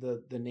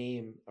the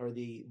name, or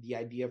the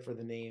idea for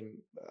the name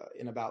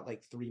in about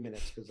like 3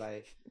 minutes, because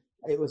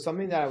it was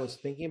something that I was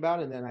thinking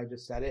about, and then I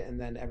just said it, and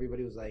then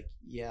everybody was like,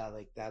 yeah,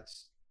 like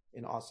that's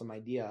an awesome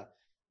idea.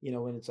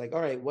 When it's like,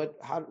 all right,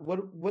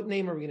 what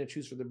name are we going to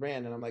choose for the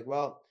brand? And I'm like,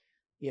 well,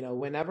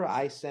 whenever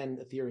I send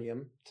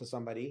Ethereum to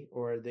somebody,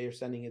 or they're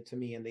sending it to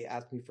me and they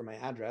ask me for my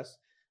address,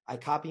 I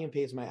copy and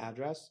paste my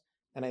address,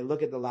 and I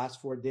look at the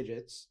last 4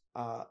 digits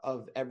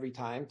of every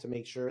time to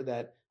make sure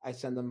that I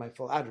send them my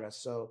full address.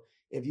 So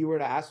if you were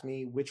to ask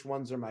me which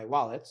ones are my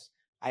wallets,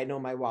 I know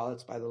my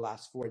wallets by the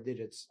last 4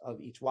 digits of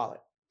each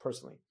wallet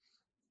personally.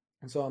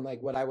 And so I'm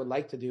like, what I would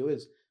like to do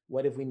is,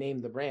 what if we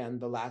name the brand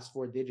the last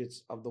 4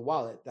 digits of the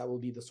wallet? That will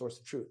be the source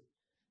of truth.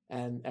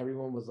 And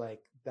everyone was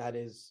like, that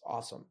is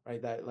awesome,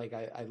 right? That, like,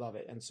 I love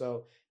it. And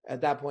so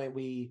at that point,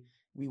 we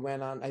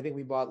went on, I think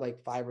we bought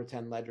like 5 or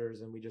 10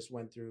 ledgers, and we just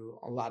went through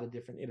a lot of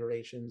different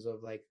iterations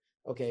of like,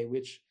 okay,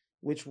 which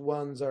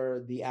ones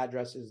are the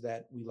addresses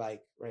that we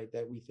like, right?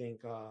 That we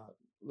think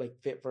like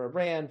fit for a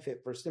brand,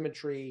 fit for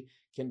symmetry,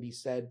 can be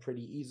said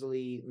pretty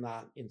easily,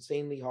 not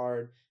insanely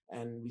hard.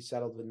 And we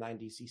settled with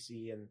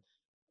 9DCC, and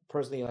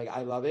personally, like,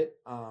 I love it.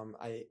 And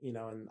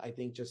I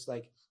think just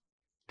like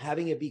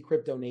having it be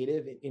crypto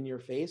native in your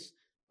face,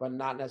 but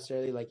not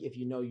necessarily like, if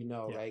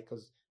right?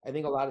 Because I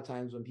think a lot of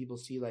times when people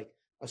see like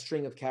a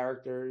string of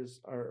characters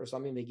or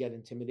something, they get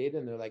intimidated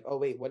and they're like, oh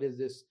wait, what is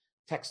this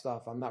tech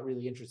stuff? I'm not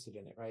really interested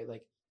in it, right?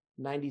 Like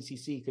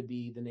 90cc could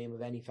be the name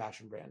of any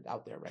fashion brand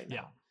out there right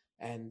now.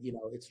 And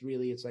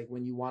it's like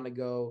when you want to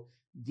go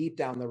deep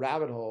down the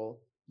rabbit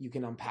hole, you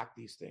can unpack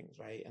these things,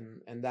 right?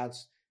 And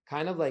that's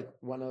kind of like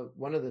one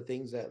of the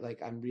things that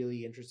like I'm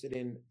really interested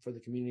in for the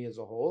community as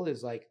a whole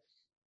is like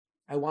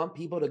I want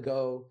people to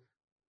go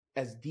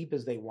as deep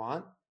as they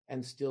want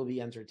and still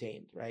be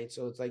entertained, right?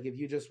 So it's like if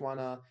you just want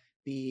to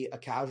be a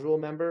casual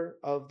member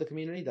of the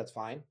community, that's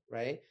fine,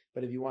 right?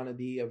 But if you want to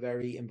be a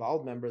very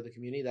involved member of the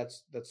community,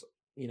 that's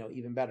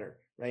even better,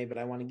 right? But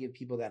I want to give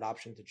people that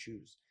option to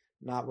choose,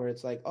 not where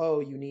it's like, oh,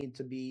 you need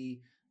to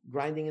be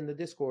grinding in the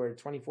Discord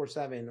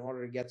 24/7 in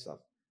order to get stuff.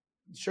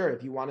 Sure,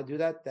 if you want to do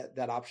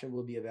that option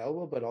will be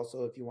available, but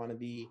also if you want to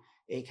be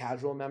a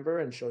casual member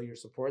and show your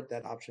support,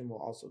 that option will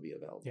also be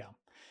available. Yeah.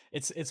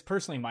 It's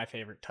personally my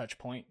favorite touch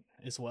point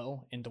as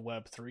well into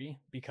Web3,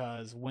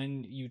 because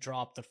when you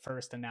dropped the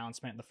first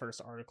announcement, the first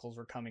articles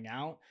were coming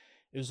out,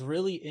 it was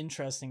really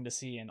interesting to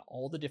see in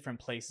all the different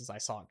places I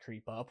saw it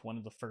creep up. One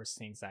of the first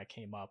things that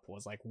came up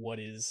was like, what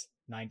is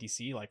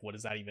 90C? Like, what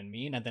does that even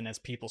mean? And then as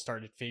people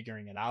started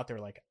figuring it out,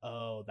 they're like,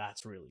 oh,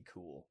 that's really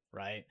cool,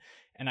 right?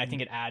 And I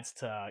think it adds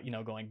to,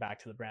 going back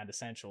to the brand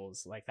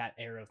essentials, like that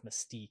air of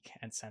mystique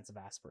and sense of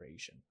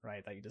aspiration,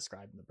 right, that you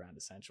described in the brand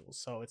essentials.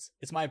 So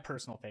it's my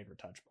personal favorite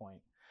touch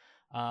point.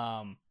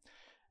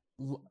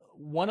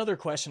 One other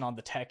question on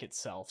the tech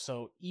itself.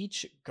 So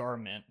each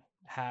garment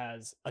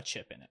has a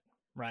chip in it,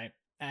 right?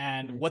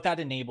 And what that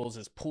enables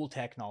is pool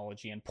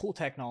technology, and pool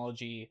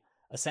technology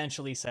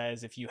essentially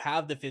says if you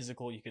have the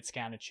physical, you could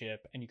scan a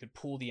chip and you could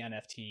pull the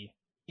NFT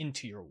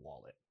into your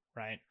wallet,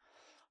 right?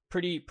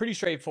 Pretty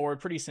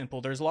straightforward, pretty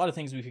simple. There's a lot of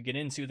things we could get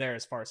into there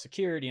as far as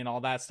security and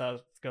all that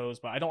stuff goes,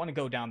 but I don't want to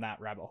go down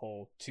that rabbit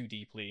hole too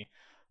deeply.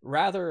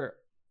 Rather,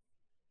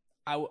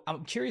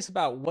 I'm curious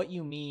about what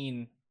you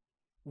mean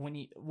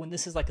when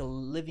this is like a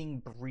living,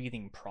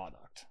 breathing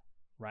product,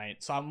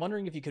 right? So I'm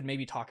wondering if you could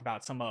maybe talk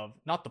about some of,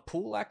 not the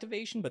pool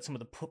activation, but some of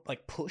the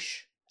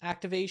push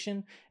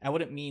activation and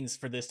what it means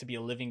for this to be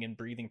a living and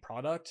breathing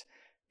product,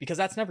 because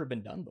that's never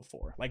been done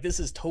before. Like, this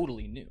is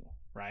totally new,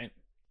 right?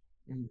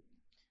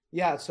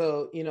 Yeah.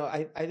 So,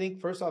 I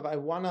think first off, I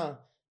want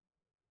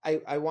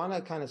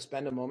to kind of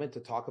spend a moment to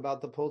talk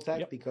about the pull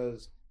tech,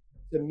 because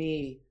to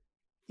me,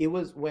 it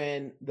was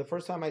when the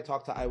first time I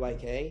talked to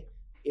IYK,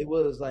 it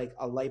was like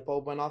a light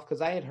bulb went off,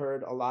 because I had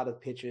heard a lot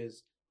of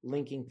pitches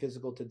linking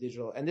physical to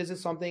digital. And this is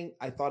something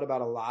I thought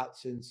about a lot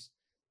since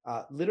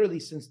literally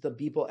since the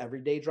Beeple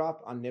Everyday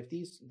drop on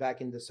Nifty's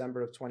back in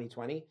December of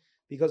 2020,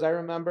 because I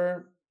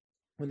remember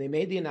when they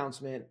made the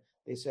announcement,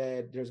 they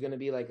said there's going to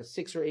be like a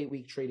 6 or 8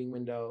 week trading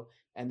window,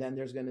 and then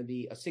there's going to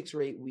be a 6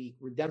 or 8 week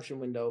redemption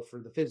window for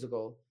the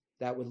physical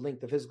that would link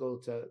the physical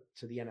to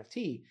the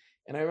NFT.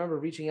 And I remember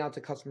reaching out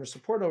to customer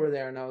support over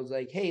there, and I was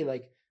like, hey,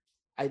 like,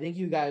 I think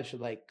you guys should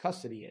like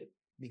custody it,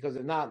 because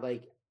if not,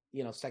 like,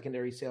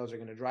 secondary sales are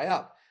going to dry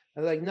up. I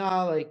was like,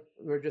 no, like,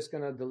 we're just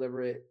going to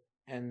deliver it,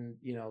 and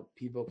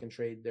people can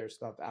trade their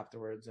stuff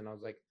afterwards. And I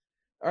was like,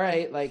 all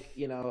right, like,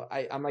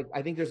 I'm like,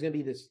 I think there's going to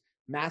be this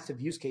massive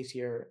use case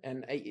here.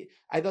 And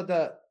I thought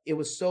that it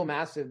was so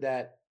massive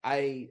that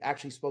I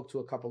actually spoke to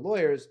a couple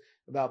lawyers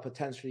about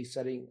potentially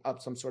setting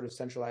up some sort of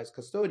centralized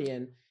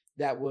custodian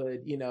that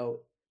would,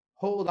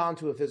 hold on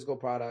to a physical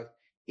product,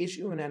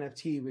 issue an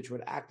NFT, which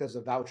would act as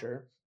a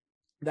voucher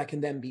that can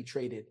then be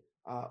traded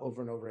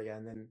over and over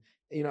again. And,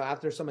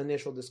 after some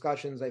initial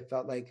discussions, I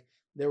felt like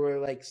there were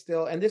like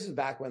still, and this is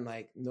back when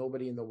like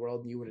nobody in the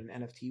world knew what an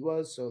NFT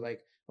was. So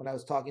like when I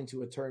was talking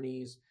to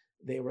attorneys,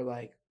 they were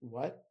like,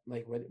 what?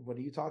 Like, what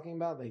are you talking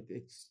about? Like,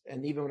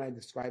 and even when I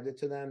described it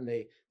to them,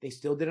 they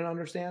still didn't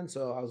understand.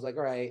 So I was like,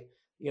 all right,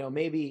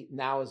 maybe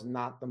now is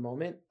not the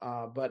moment.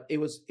 But it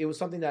was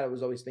something that I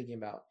was always thinking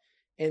about.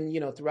 And,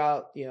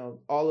 throughout,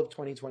 all of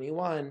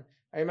 2021,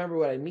 I remember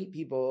when I'd meet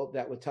people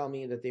that would tell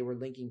me that they were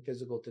linking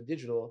physical to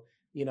digital,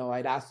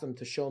 I'd ask them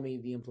to show me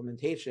the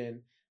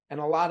implementation. And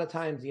a lot of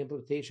times the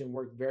implementation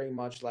worked very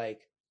much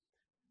like,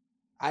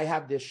 I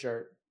have this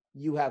shirt,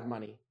 you have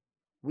money,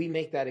 we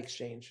make that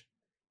exchange.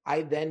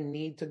 I then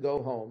need to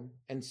go home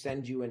and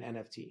send you an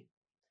NFT.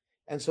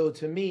 And so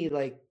to me,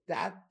 like,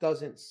 that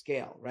doesn't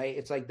scale, right?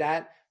 It's like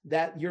that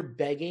you're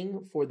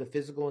begging for the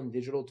physical and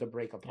digital to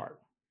break apart.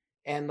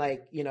 And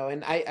like,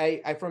 and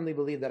I firmly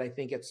believe that I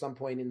think at some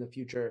point in the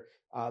future,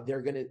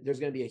 there's going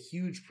to be a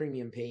huge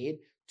premium paid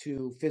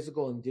to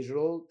physical and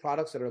digital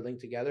products that are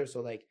linked together.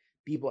 So like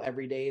Beeple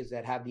Everydays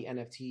that have the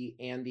NFT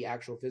and the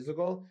actual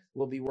physical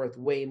will be worth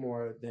way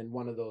more than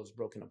one of those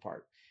broken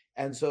apart.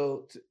 And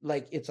so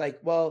like, it's like,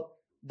 well,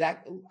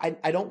 that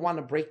I don't want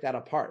to break that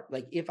apart.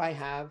 Like, if I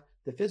have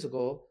the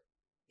physical,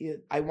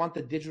 I want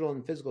the digital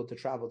and physical to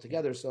travel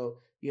together. So,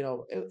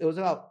 it was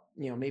about,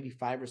 maybe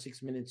 5 or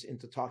 6 minutes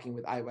into talking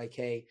with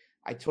IYK,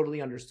 I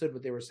totally understood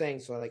what they were saying.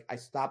 So like, I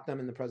stopped them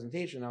in the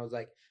presentation. I was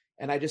like,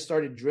 and I just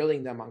started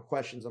drilling them on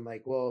questions. I'm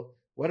like, well,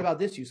 what about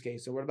this use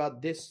case? And what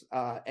about this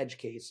edge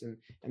case and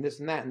this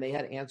and that? And they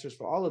had answers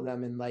for all of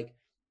them. And like,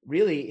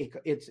 really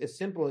it's as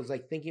simple as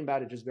like thinking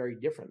about it just very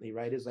differently,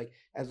 right? Is like,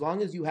 as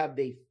long as you have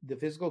the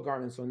physical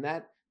garment, so in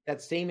that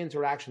same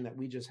interaction that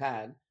we just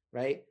had,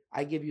 right?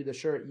 I give you the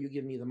shirt, you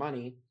give me the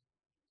money,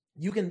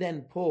 you can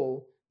then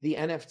pull the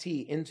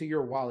NFT into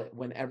your wallet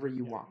whenever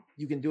you want.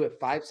 You can do it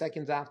 5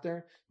 seconds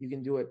after, you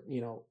can do it,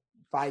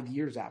 5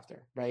 years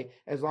after, right?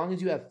 As long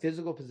as you have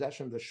physical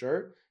possession of the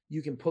shirt,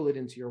 you can pull it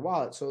into your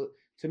wallet. So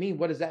to me,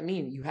 what does that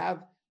mean? You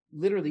have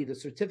literally the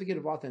certificate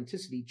of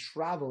authenticity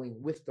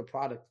traveling with the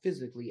product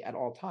physically at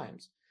all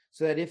times.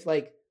 So that if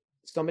like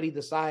somebody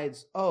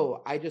decides,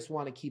 oh, I just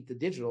want to keep the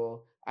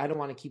digital, I don't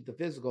want to keep the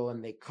physical,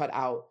 and they cut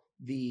out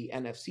the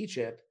NFC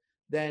chip,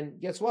 then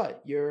guess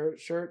what? Your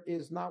shirt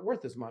is not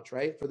worth as much,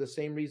 right? For the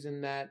same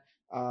reason that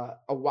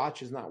a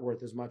watch is not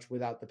worth as much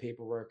without the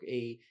paperwork.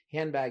 A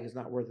handbag is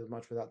not worth as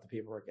much without the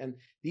paperwork. And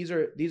these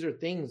are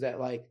things that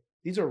like,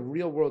 these are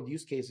real world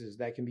use cases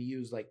that can be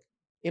used, like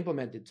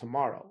implemented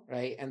tomorrow,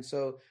 right? And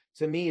so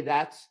to me,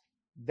 that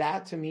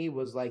to me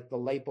was like the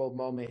light bulb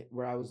moment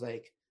where I was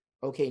like,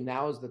 okay,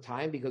 now is the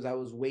time, because I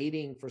was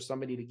waiting for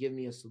somebody to give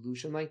me a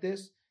solution like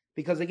this.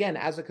 Because again,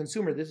 as a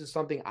consumer, this is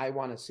something I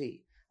want to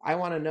see. I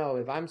want to know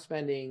if I'm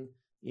spending,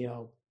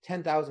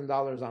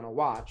 $10,000 on a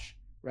watch,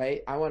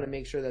 right? I want to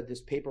make sure that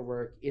this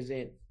paperwork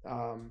isn't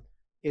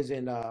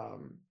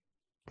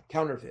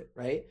counterfeit,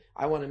 right?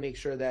 I want to make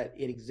sure that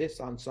it exists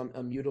on some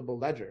immutable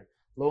ledger.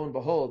 Lo and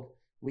behold,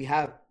 we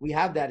have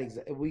that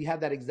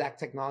exact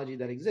technology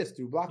that exists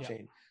through blockchain.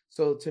 Yeah.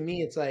 So to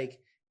me, it's like,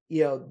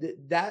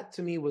 that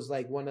to me was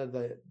like one of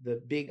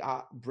the big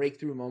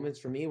breakthrough moments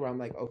for me, where I'm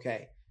like,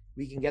 okay,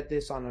 we can get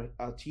this on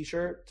a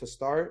t-shirt to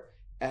start,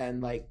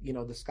 and like,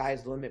 the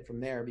sky's the limit from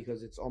there,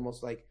 because it's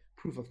almost like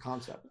proof of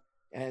concept.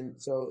 And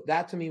so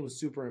that to me was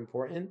super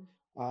important,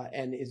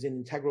 and is an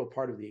integral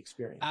part of the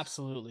experience.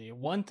 Absolutely.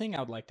 One thing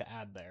I would like to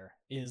add there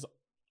is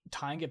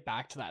tying it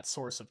back to that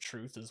source of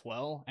truth as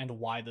well, and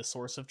why the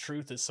source of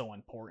truth is so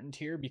important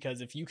here. Because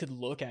if you could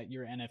look at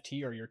your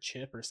NFT or your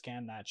chip, or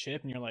scan that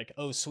chip, and you're like,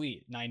 oh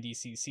sweet,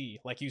 9DCC,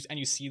 like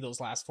you see those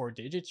last 4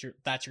 digits,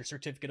 that's your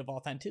certificate of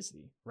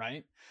authenticity,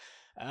 right?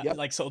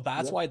 Like, so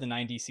that's why the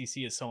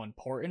 9DCC is so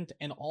important.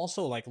 And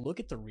also, like,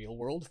 look at the real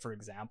world for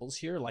examples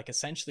here. Like,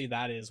 essentially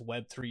that is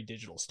Web3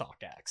 digital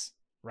StockX,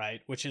 right?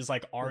 Which is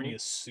like already a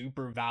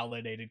super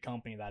validated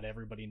company that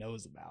everybody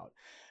knows about,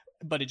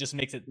 but it just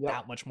makes it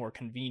that much more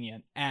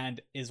convenient,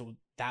 and is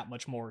that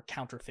much more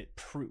counterfeit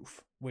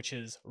proof, which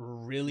is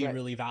really,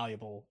 really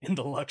valuable in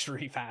the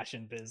luxury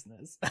fashion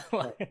business.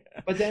 But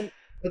then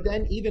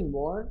even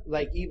more,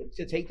 like, even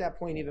to take that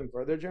point even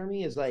further,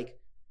 Jeremy, is like,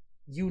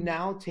 you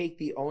now take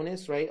the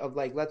onus, right, of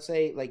like, let's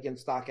say like in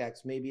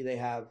StockX, maybe they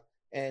have,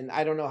 and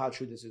I don't know how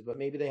true this is, but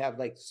maybe they have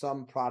like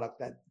some product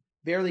that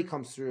barely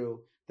comes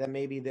through, that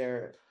maybe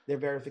their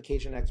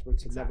verification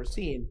experts have never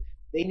seen.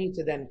 They need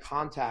to then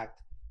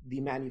contact the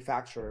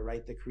manufacturer,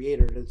 right, the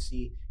creator, to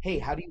see, hey,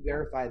 how do you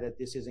verify that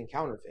this isn't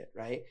counterfeit,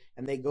 right?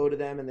 And they go to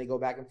them and they go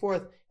back and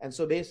forth. And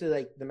so basically,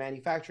 like, the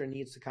manufacturer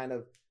needs to kind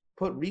of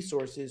put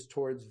resources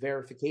towards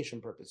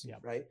verification purposes,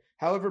 right?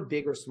 However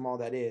big or small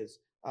that is,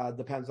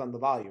 depends on the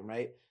volume,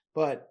 right?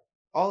 But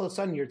all of a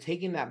sudden, you're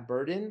taking that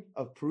burden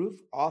of proof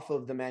off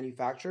of the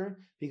manufacturer,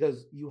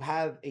 because you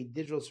have a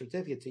digital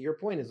certificate. To your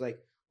point, is like,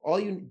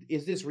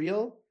 is this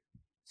real?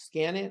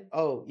 Scan it.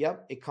 Oh,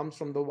 yep. It comes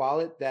from the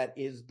wallet that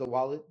is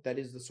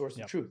the source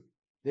of truth.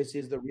 This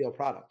is the real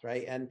product,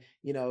 right? And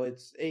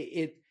it's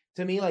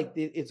to me, like,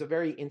 it's a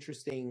very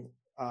interesting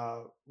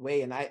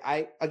way. And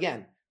I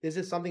again, this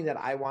is something that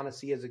I want to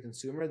see as a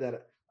consumer,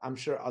 that I'm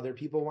sure other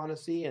people want to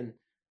see, and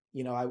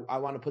I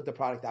want to put the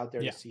product out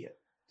there to see it,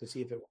 to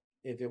see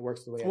if it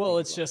works the way. Well,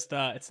 it's just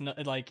it's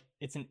not like,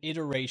 it's an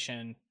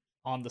iteration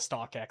on the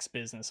StockX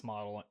business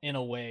model in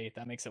a way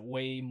that makes it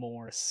way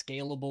more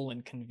scalable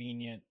and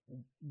convenient,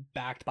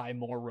 backed by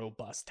more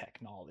robust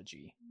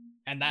technology.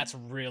 And that's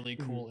really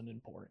cool and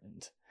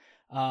important.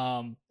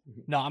 No,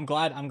 I'm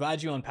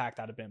glad you unpacked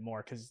that a bit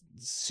more, because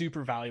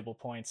super valuable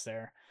points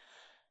there.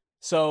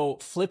 So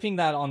flipping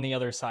that on the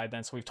other side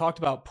then, so we've talked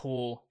about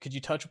pool. Could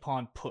you touch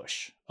upon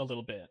push a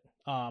little bit?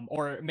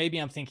 Or maybe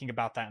I'm thinking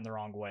about that in the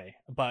wrong way,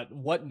 but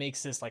what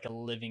makes this like a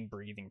living,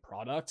 breathing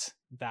product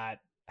that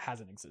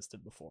hasn't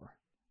existed before?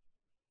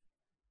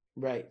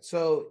 Right.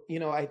 So,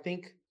 I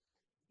think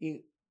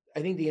the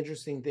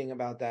interesting thing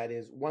about that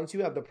is, once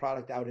you have the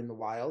product out in the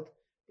wild,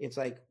 it's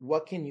like,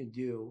 what can you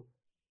do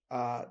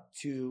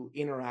to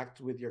interact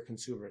with your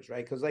consumers,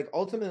 right? Because like,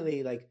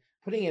 ultimately, like,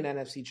 putting an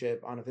NFC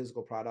chip on a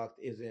physical product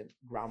isn't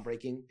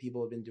groundbreaking.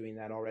 People have been doing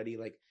that already.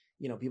 Like,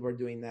 people are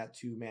doing that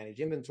to manage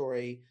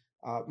inventory.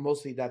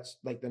 Mostly that's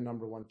like the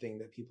number one thing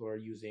that people are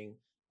using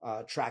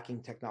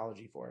tracking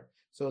technology for.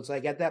 So it's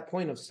like, at that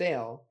point of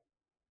sale,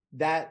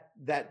 that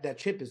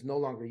chip is no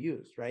longer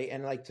used, right?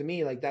 And like, to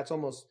me, like, that's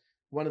almost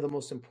one of the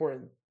most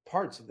important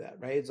parts of that,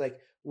 right? It's like,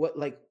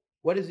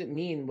 what does it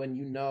mean when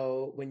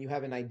you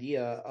have an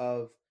idea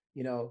of,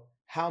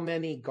 how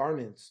many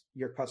garments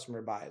your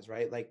customer buys,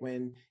 right? Like,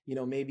 when,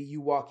 maybe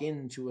you walk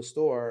into a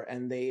store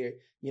and they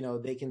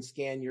can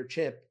scan your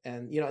chip,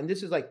 and, and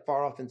this is like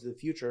far off into the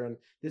future. And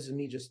this is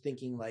me just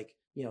thinking like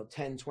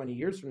 10, 20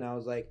 years from now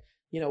is like,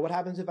 what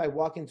happens if I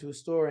walk into a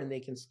store and they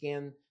can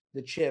scan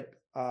the chip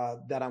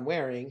that I'm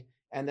wearing,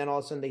 and then all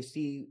of a sudden they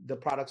see the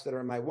products that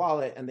are in my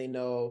wallet and they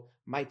know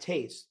my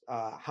taste,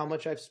 how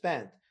much I've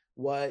spent,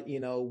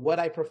 what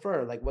I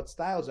prefer, like what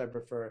styles I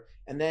prefer.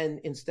 And then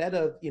instead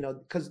of,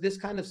 because this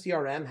kind of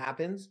CRM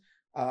happens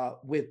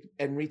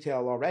in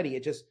retail already,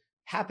 it just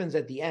happens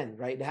at the end,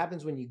 right? It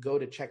happens when you go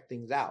to check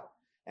things out.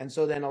 And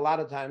so then a lot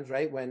of times,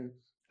 right, when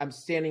I'm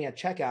standing at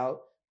checkout,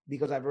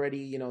 because I've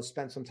already,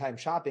 spent some time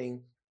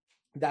shopping,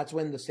 that's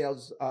when the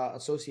sales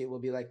associate will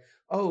be like,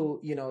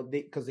 oh,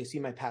 because they see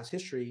my past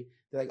history.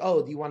 They're like,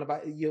 oh, do you want to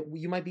buy,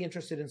 you might be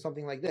interested in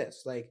something like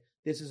this. Like,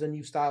 this is a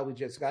new style we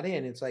just got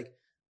in. It's like,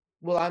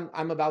 well,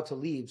 I'm about to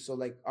leave. So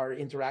like our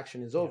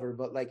interaction is over,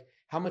 but like,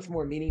 how much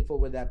more meaningful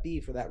would that be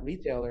for that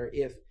retailer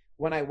if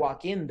when I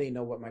walk in, they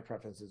know what my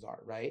preferences are,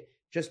 right?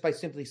 Just by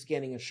simply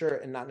scanning a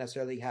shirt and not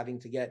necessarily having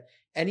to get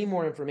any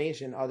more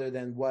information other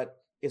than what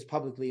is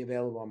publicly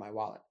available on my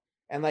wallet.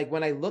 And like,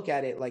 when I look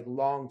at it, like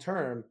long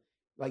term,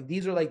 like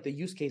these are like the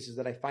use cases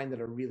that I find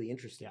that are really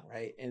interesting,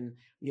 right? And,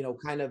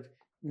 kind of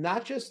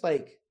not just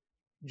like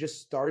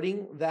just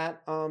starting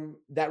that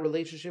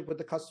relationship with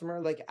the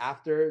customer, like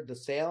after the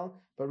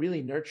sale, but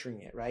really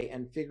nurturing it, right?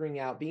 And figuring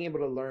out, being able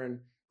to learn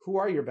who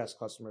are your best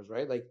customers,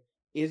 right? Like,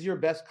 is your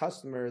best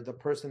customer the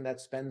person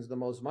that spends the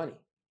most money?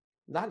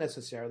 Not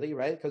necessarily,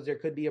 right? Because there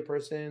could be a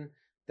person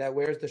that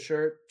wears the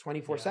shirt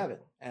 24/7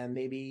 and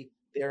maybe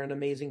they're an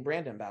amazing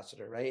brand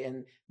ambassador, right?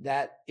 And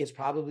that is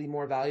probably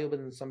more valuable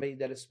than somebody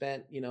that has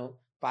spent,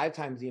 5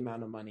 times the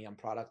amount of money on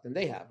product than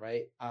they have,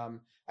 right?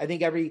 I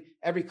think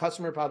every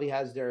customer probably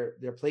has their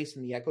place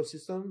in the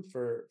ecosystem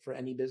for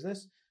any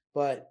business,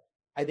 but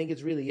I think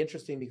it's really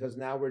interesting because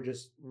now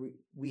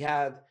we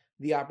have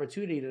the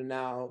opportunity to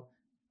now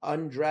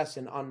undress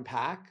and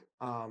unpack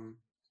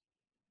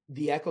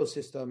the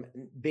ecosystem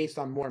based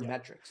on more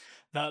metrics.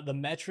 The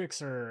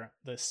metrics are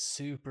the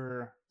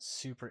super,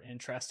 super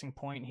interesting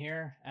point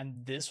here.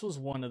 And this was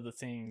one of the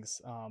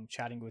things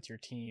chatting with your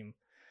team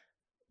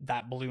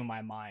that blew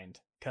my mind.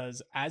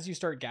 Because as you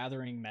start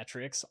gathering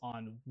metrics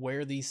on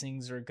where these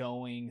things are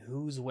going,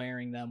 who's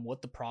wearing them,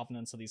 what the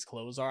provenance of these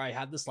clothes are, I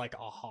had this like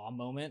aha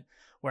moment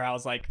where I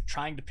was like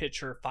trying to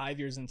picture 5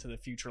 years into the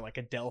future, like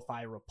a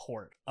Delphi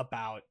report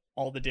about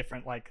all the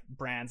different like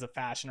brands of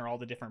fashion or all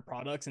the different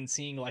products, and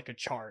seeing like a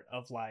chart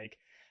of like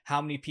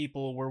how many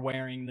people were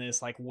wearing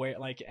this, like where,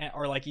 like,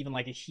 or like even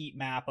like a heat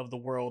map of the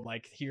world,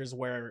 like here's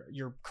where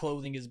your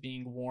clothing is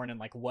being worn and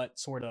like what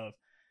sort of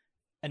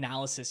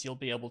analysis you'll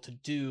be able to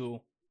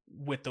do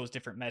with those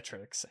different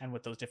metrics and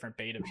with those different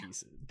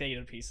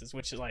data pieces,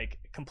 which like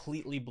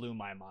completely blew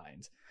my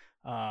mind.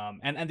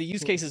 And the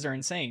use cases are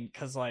insane,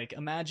 because like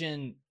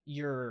imagine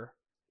you're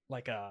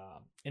like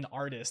an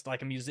artist,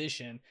 like a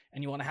musician,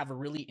 and you want to have a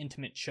really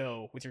intimate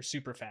show with your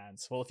super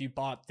fans. Well, if you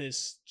bought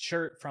this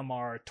shirt from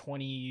our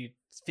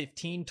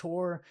 2015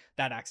 tour,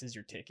 that acts as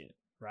your ticket,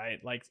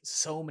 right? Like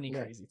so many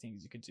crazy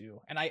things you could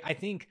do. And I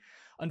think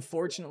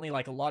unfortunately,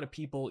 like a lot of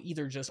people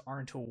either just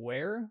aren't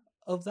aware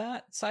of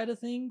that side of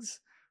things,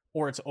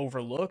 or it's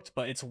overlooked.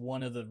 But it's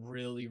one of the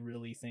really,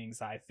 really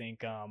things I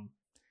think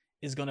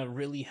is going to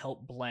really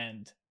help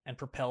blend and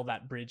propel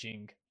that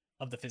bridging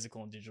of the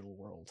physical and digital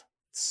world.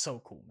 It's so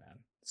cool, man.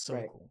 So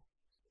cool.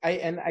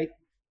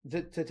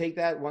 To take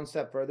that one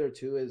step further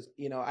too is,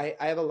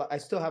 I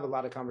still have a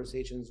lot of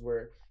conversations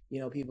where,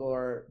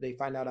 people they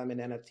find out I'm in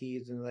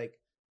NFTs and like,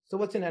 so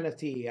what's an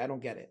NFT? I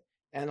don't get it.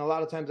 And a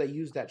lot of times I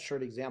use that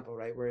shirt example,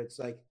 right? Where it's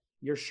like,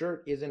 your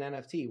shirt is an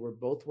NFT. We're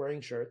both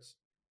wearing shirts,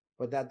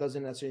 but that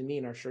doesn't necessarily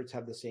mean our shirts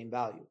have the same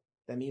value.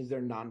 That means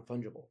they're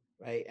non-fungible,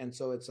 right? And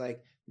so it's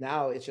like,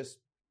 now it's just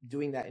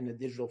doing that in a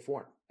digital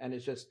form. And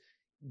it's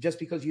just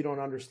because you don't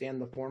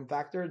understand the form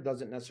factor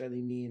doesn't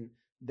necessarily mean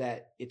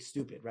that it's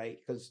stupid, right?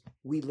 Because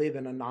we live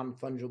in a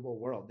non-fungible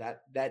world.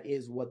 That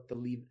is what the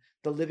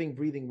living,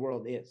 breathing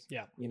world is.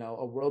 Yeah.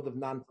 A world of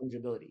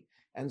non-fungibility.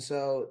 And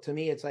so to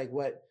me, it's like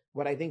what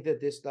I think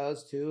that this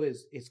does too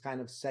is it's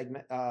kind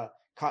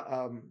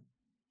of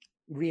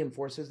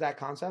reinforces that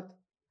concept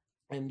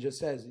and just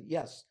says,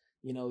 yes,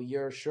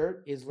 your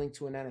shirt is linked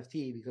to an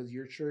NFT because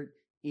your shirt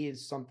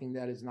is something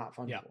that is not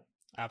fungible. Yeah,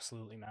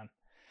 absolutely, man.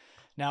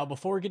 Now,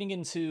 before getting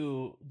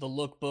into the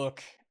lookbook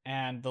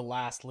and the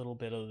last little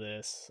bit of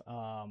this,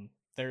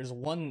 there's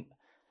one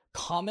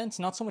comment,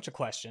 not so much a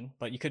question,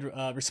 but you could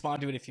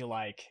respond to it if you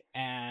like.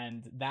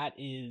 And that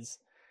is,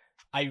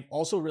 I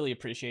also really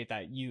appreciate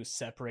that you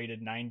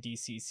separated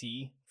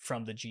 9DCC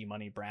from the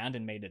gmoney brand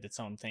and made it its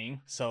own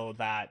thing, so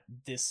that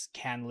this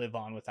can live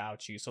on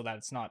without you, so that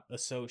it's not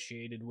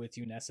associated with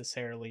you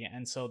necessarily,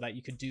 and so that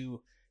you could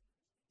do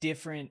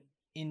different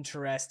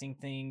interesting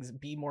things,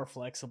 be more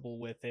flexible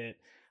with it.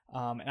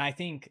 And I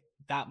think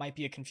that might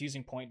be a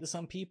confusing point to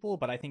some people,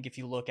 but I think if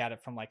you look at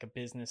it from like a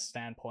business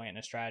standpoint and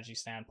a strategy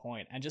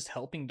standpoint and just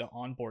helping to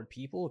onboard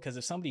people, because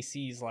if somebody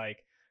sees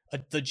like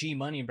the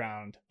gmoney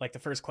brand, like the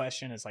first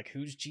question is like,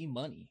 who's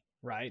gmoney,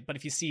 right? But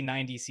if you see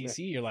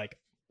 9DCC, you're like,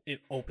 it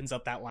opens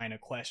up that line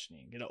of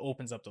questioning. It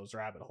opens up those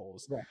rabbit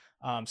holes.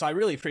 Right. So I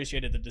really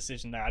appreciated the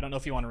decision there. I don't know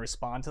if you want to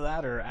respond to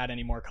that or add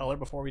any more color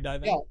before we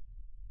dive in. Yeah.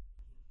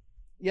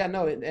 Yeah,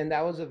 no, and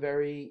that was a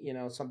very,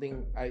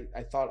 something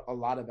I thought a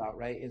lot about,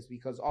 right? Is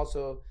because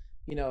also,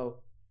 you know,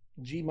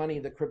 G Money,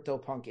 the crypto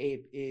punk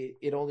ape,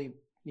 it only,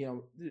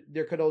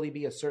 there could only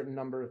be a certain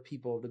number of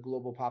people, the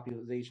global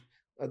population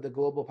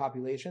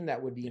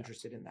that would be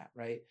interested in that,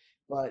 right?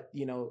 But,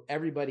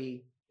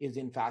 everybody is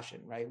in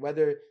fashion, right?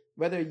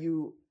 Whether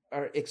you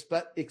are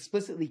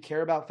explicitly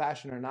care about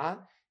fashion or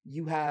not,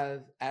 you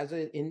have, as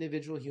an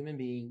individual human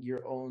being,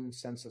 your own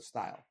sense of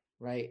style,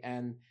 right?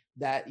 And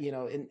that,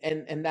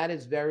 and that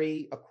is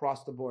very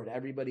across the board.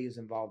 Everybody is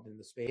involved in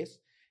the space.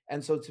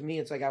 And so to me,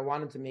 it's like I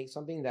wanted to make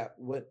something that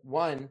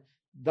one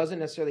doesn't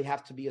necessarily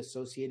have to be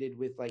associated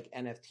with like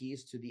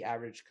NFTs to the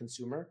average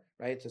consumer,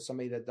 right? To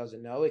somebody that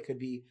doesn't know, it could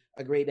be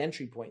a great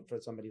entry point for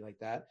somebody like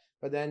that.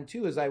 But then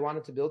two is I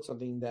wanted to build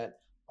something that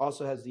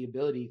also has the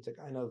ability to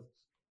kind of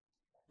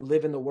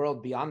live in the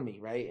world beyond me,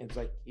 right? It's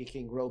like it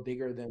can grow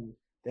bigger than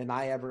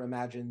I ever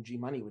imagined G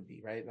Money would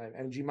be, right?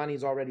 And G Money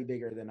is already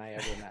bigger than I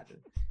ever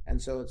imagined. And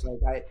so it's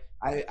like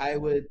I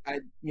would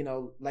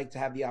like to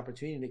have the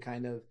opportunity to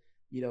kind of,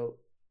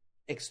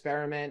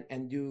 experiment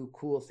and do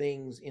cool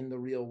things in the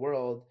real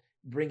world,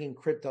 bringing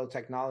crypto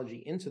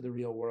technology into the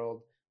real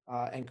world,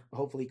 and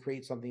hopefully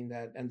create something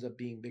that ends up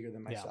being bigger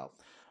than myself.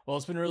 Yeah. Well,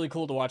 it's been really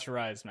cool to watch your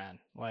rise, man.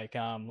 Like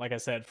I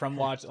said,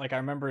 I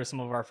remember some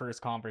of our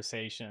first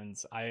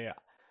conversations. I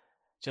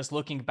just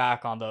looking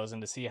back on those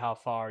and to see how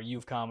far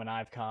you've come and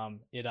I've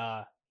come, it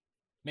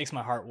makes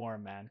my heart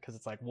warm, man, because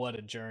it's like, what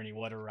a journey,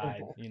 what a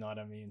ride. You know what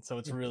I mean? So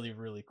it's really,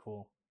 really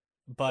cool.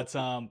 But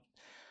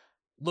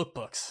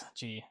lookbooks,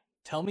 G,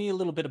 tell me a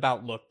little bit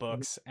about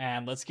lookbooks,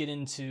 and let's get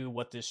into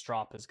what this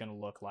drop is going to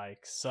look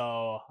like.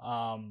 So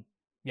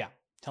yeah,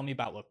 tell me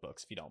about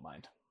lookbooks if you don't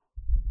mind.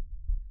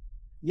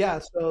 Yeah,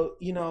 so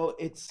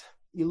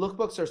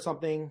lookbooks are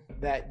something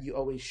that you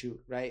always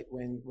shoot, right?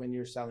 When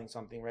you're selling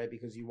something, right?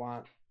 Because you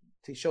want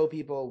to show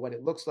people what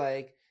it looks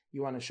like.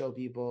 You want to show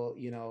people,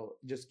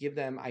 just give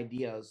them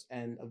ideas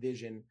and a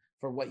vision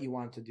for what you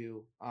want to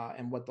do,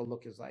 and what the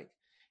look is like.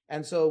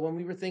 And so when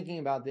we were thinking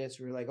about this,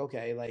 we were like,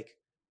 okay, like,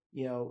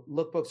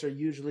 lookbooks are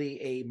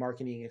usually a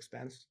marketing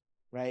expense,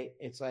 right?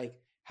 It's like,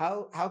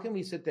 how can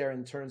we sit there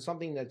and turn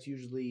something that's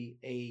usually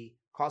a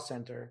cost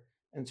center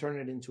and turn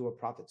it into a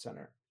profit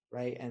center,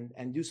 right?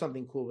 And do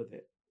something cool with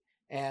it.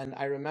 And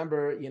I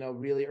remember,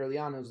 really early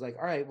on, it was like,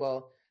 all right,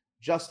 well,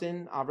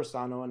 Justin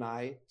Aversano and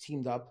I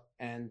teamed up,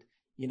 and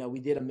we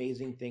did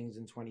amazing things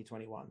in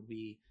 2021.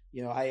 We,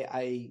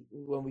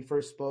 when we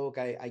first spoke,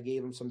 I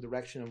gave him some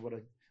direction of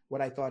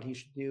what I thought he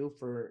should do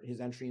for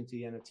his entry into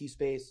the NFT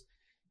space.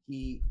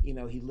 He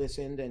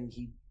listened, and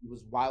he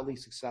was wildly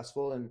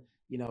successful, and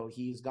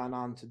he's gone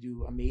on to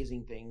do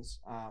amazing things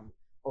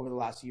over the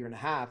last year and a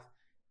half.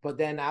 But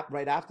then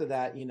right after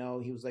that,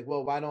 he was like,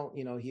 well, why don't,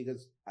 he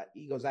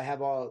goes, I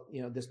have all,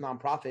 this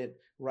nonprofit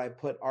where I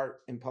put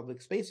art in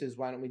public spaces.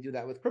 Why don't we do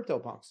that with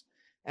CryptoPunks?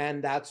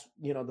 And that's,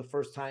 the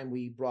first time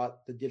we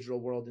brought the digital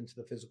world into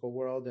the physical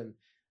world. And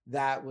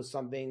that was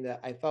something that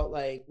I felt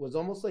like was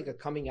almost like a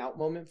coming out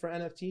moment for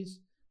NFTs,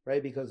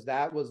 right? Because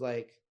that was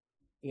like,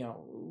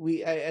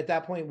 at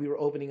that point we were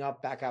opening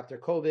up back after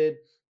COVID,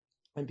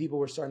 and people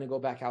were starting to go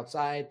back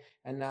outside,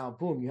 and now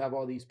boom, you have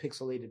all these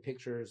pixelated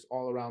pictures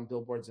all around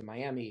billboards in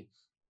Miami.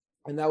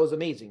 And that was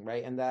amazing,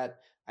 right? And that,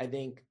 I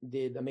think,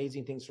 did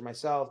amazing things for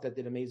myself, that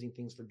did amazing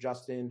things for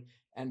Justin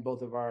and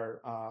both of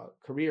our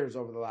careers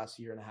over the last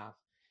year and a half.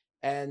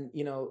 And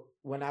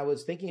when I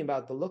was thinking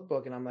about the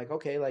lookbook, and I'm like,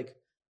 okay, like,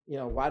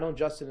 why don't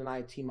Justin and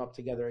I team up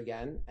together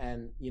again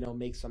and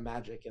make some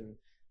magic? And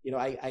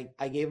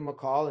I gave him a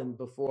call, and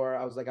before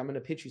I was like, I'm going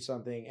to pitch you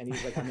something. And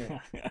he's like, I'm in.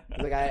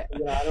 He's like, I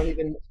don't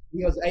even,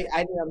 he goes,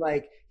 I'm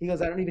like, he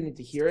goes, I don't even need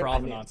to hear it.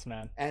 Provenance,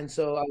 man. And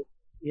so,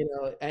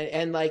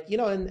 and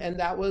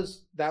that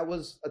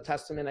was a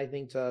testament, I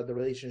think, to the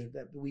relationship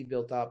that we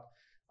built up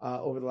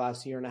over the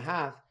last year and a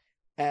half.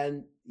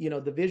 And,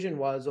 the vision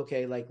was,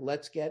 okay, like,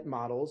 let's get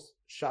models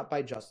shot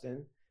by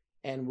Justin,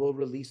 and we'll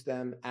release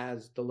them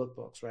as the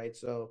lookbooks, right?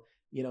 So,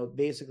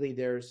 basically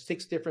there's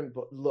 6 different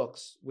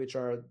looks, which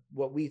are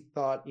what we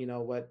thought,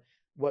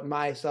 what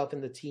myself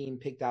and the team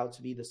picked out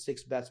to be the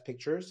 6 best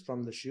pictures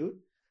from the shoot.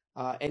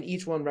 And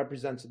each one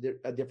represents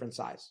a different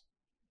size,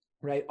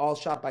 right? All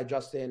shot by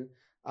Justin,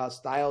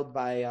 styled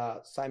by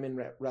Simon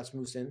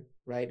Rasmussen,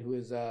 right? Who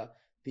is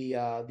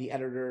the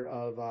editor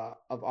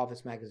of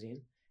Office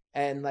Magazine.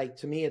 And like,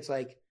 to me, it's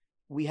like,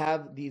 we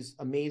have these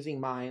amazing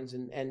minds,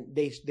 and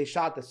they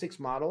shot the 6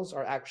 models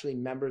are actually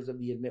members of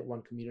the Admit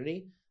One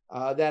community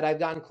that I've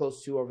gotten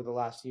close to over the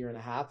last year and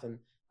a half. And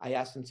I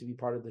asked them to be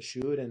part of the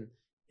shoot, and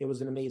it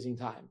was an amazing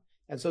time.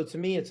 And so to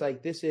me, it's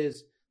like, this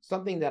is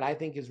something that I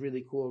think is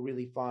really cool,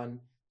 really fun,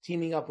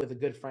 teaming up with a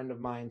good friend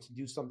of mine to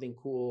do something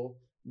cool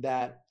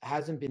that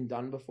hasn't been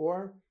done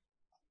before,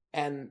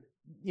 and,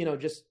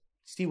 just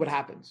see what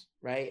happens.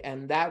 Right.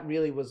 And that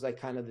really was like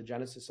kind of the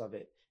genesis of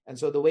it. And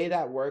so the way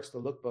that works,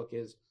 the lookbook,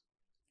 is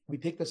We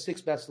pick the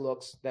 6 best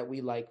looks that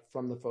we like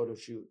from the photo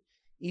shoot.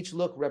 Each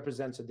look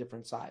represents a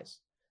different size.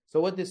 So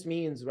what this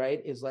means,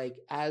 right, is like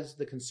as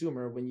the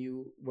consumer,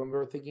 when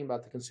we're thinking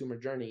about the consumer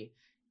journey,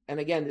 and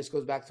again, this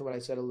goes back to what I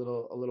said a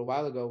little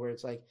while ago, where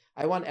it's like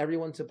I want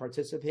everyone to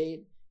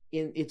participate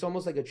in. It's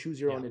almost like a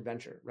choose your own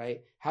adventure,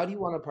 right? How do you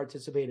want to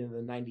participate in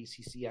the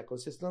 90cc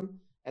ecosystem?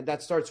 And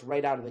that starts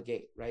right out of the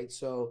gate, right?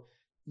 So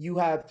you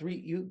have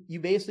you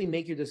basically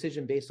make your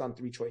decision based on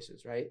 3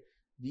 choices, right?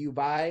 Do you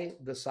buy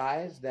the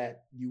size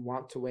that you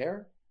want to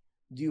wear?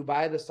 Do you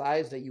buy the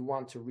size that you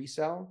want to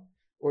resell?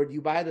 Or do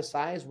you buy the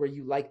size where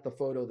you like the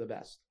photo the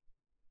best,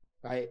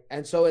 right?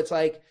 And so it's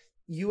like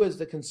you as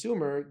the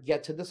consumer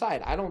get to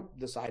decide. I don't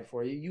decide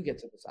for you, you get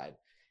to decide.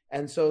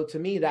 And so to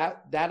me,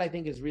 that I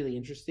think is really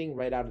interesting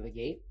right out of the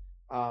gate.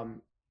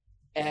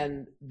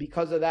 And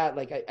because of that,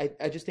 like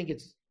I just think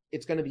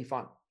it's going to be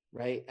fun,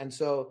 right? And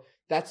so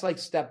that's like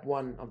step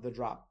 1 of the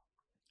drop.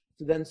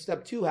 So then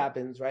step 2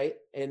 happens, right?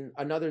 And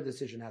another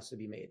decision has to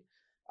be made.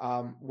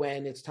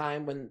 When it's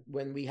time,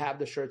 when we have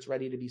the shirts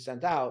ready to be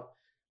sent out,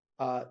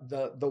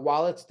 the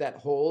wallets that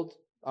hold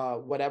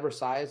whatever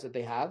size that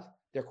they have,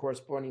 their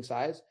corresponding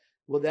size,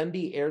 will then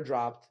be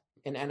airdropped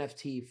an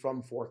NFT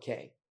from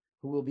 4K,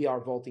 who will be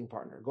our vaulting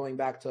partner. Going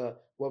back to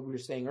what we were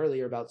saying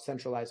earlier about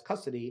centralized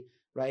custody,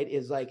 right,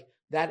 is like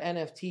that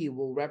NFT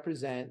will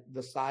represent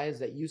the size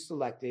that you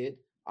selected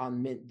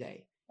on mint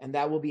day, and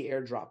that will be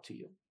airdropped to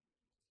you.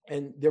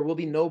 And there will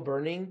be no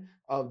burning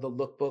of the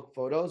lookbook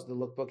photos, the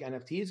lookbook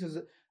NFTs, because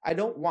I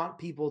don't want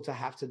people to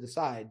have to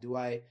decide, do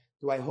I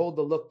hold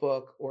the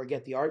lookbook or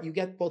get the art? You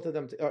get both of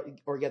them,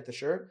 or get the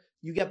shirt.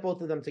 You get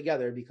both of them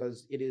together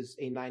because it is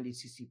a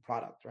 90cc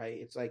product, right?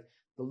 It's like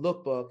the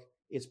lookbook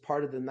is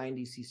part of the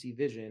 90cc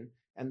vision,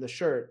 and the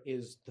shirt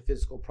is the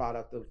physical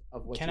product of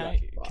what can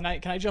you I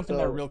can I jump in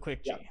there real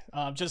quick, G?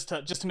 Yeah. Just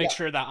to make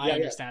sure that I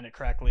understand it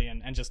correctly,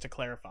 and just to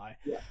clarify.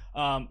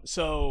 Yeah.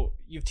 So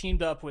you've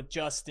teamed up with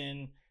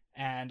Justin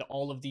and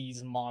all of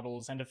these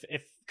models, and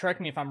if correct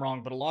me if I'm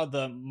wrong, but a lot of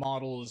the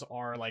models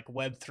are like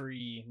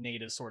Web3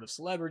 native sort of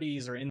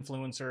celebrities or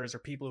influencers or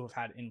people who have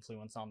had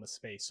influence on the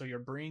space. So you're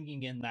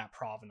bringing in that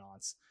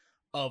provenance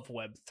of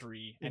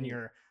Web3 and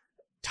you're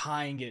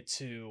tying it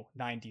to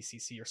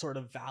 90cc, or sort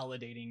of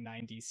validating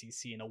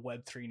 90cc in a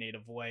Web3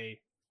 native way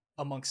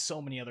amongst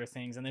so many other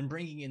things. And then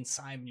bringing in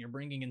Simon, you're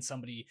bringing in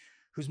somebody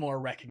who's more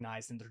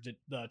recognized in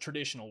the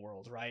traditional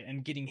world, right?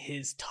 And getting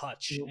his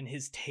touch and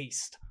his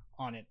taste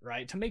on it,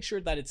 right? To make sure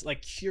that it's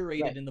like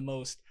curated in the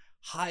most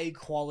high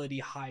quality,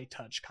 high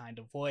touch kind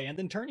of way, and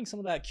then turning some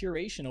of that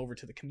curation over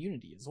to the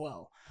community as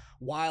well,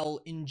 while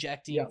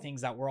injecting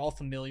things that we're all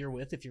familiar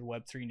with if you're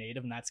Web3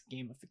 native, and that's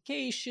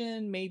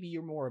gamification. Maybe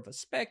you're more of a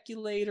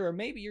speculator, or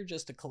maybe you're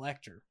just a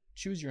collector.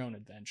 Choose your own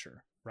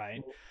adventure,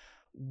 right?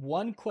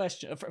 One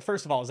question,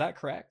 first of all, is that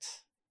correct?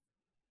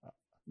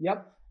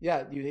 Yep.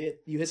 Yeah, you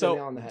hit the nail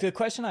on the head. The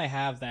question I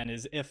have then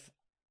is, if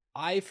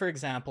I, for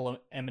example,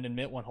 am an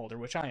admit one holder,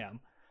 which I am,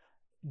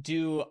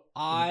 do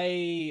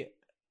I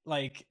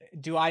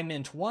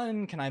mint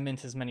one? Can I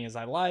mint as many as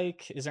I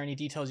like? Is there any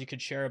details you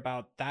could share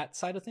about that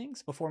side of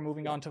things before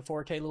moving on to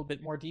 4K a little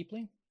bit more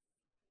deeply?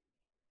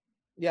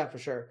 Yeah, for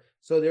sure.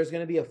 So there's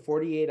going to be a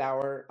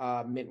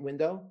 48-hour mint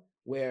window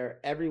where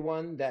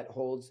everyone that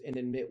holds an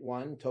admit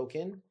one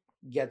token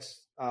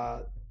gets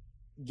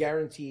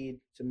guaranteed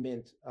to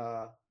mint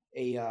a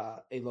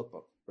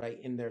lookbook, right,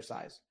 in their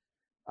size.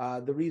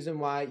 The reason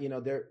why,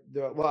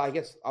 well, I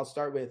guess I'll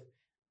start with,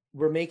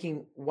 we're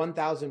making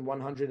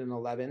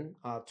 1,111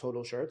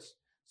 total shirts.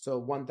 So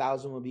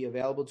 1,000 will be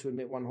available to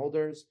admit one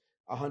holders.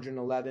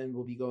 111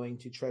 will be going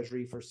to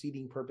Treasury for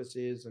seeding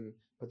purposes and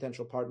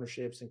potential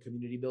partnerships and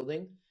community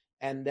building.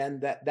 And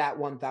then that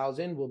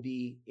 1,000 will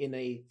be in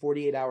a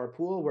 48-hour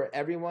pool where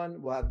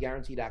everyone will have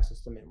guaranteed access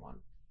to mint one.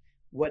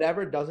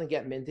 Whatever doesn't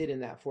get minted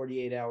in that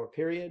 48-hour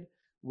period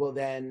will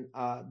then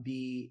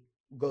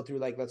go through,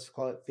 like, let's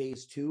call it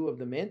phase 2 of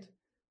the mint,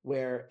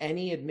 where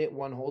any admit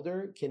one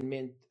holder can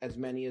mint as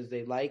many as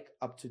they like,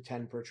 up to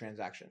 10 per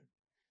transaction.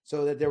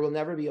 So that there will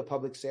never be a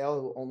public sale.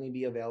 It will only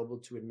be available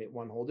to admit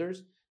one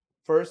holders,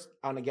 first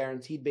on a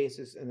guaranteed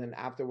basis, and then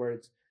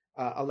afterwards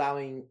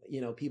allowing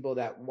people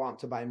that want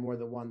to buy more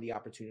than one the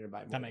opportunity to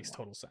buy more. That makes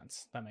total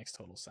sense.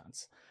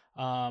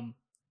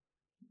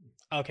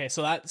 Okay,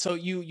 so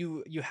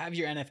you have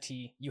your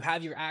NFT, you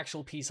have your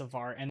actual piece of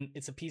art, and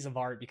it's a piece of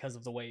art because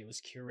of the way it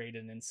was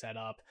curated and set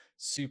up,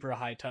 super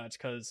high touch.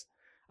 Because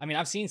I mean,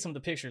 I've seen some of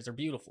the pictures, they're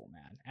beautiful,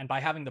 man. And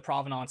by having the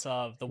provenance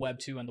of the Web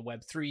 2 and the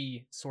Web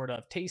 3 sort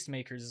of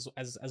tastemakers,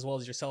 as well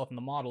as yourself and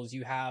the models,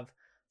 you have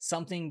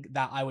something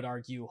that I would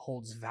argue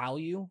holds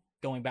value,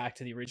 going back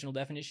to the original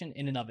definition,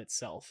 in and of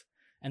itself.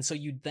 And so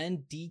you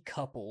then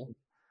decouple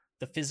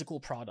the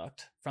physical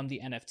product from the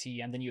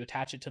NFT, and then you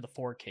attach it to the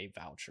 4K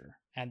voucher.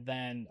 And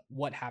then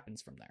what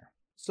happens from there?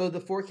 So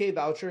the 4K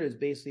voucher is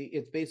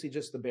basically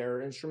just the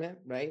bearer instrument,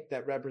 right?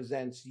 That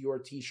represents your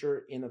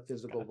t-shirt in a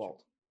physical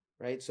vault,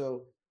 right?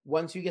 So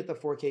once you get the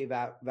 4K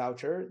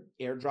voucher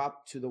airdrop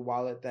to the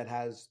wallet that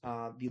has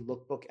the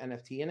lookbook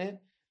NFT in it,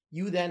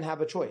 you then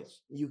have a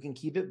choice. You can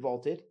keep it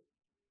vaulted,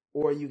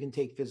 or you can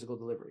take physical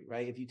delivery,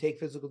 right? If you take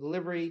physical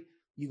delivery,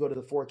 you go to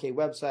the 4K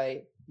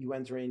website, you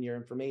enter in your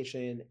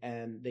information,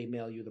 and they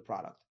mail you the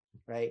product,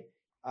 right?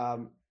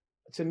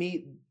 To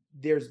me,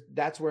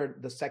 that's where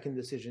the second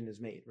decision is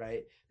made,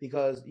 right?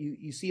 Because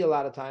you see a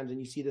lot of times, and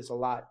you see this a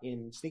lot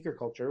in sneaker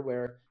culture,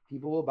 where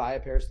people will buy a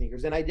pair of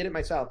sneakers, and I did it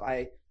myself.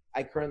 I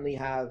currently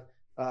have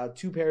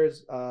 2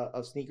 pairs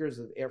of sneakers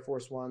of Air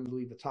Force One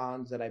Louis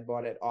Vuittons that I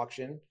bought at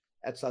auction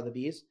at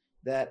Sotheby's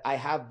that I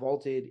have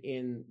vaulted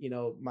in,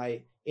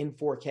 in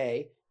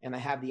 4K, and I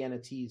have the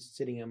NFTs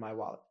sitting in my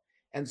wallet.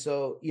 And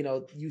so,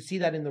 you see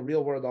that in the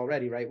real world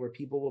already, right? Where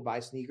people will buy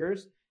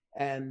sneakers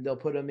and they'll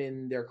put them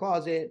in their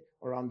closet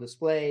or on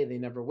display. They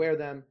never wear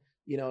them.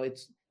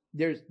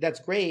 That's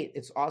great.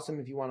 It's awesome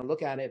if you want to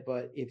look at it,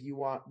 but if you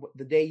want,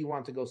 the day you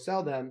want to go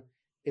sell them,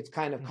 it's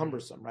kind of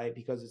cumbersome, right?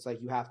 Because it's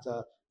like you have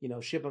to,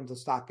 ship them to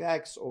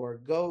StockX or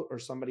GOAT or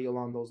somebody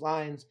along those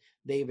lines.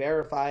 They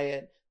verify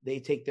it. They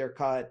take their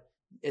cut.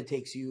 It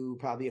takes you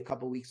probably a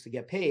couple of weeks to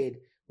get paid.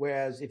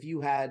 Whereas if you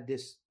had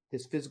this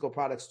physical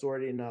product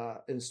stored in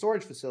a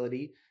storage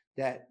facility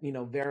that,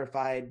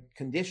 verified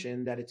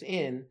condition that it's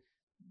in,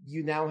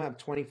 you now have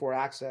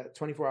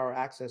 24-hour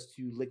access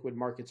to liquid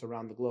markets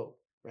around the globe,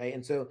 right?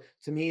 And so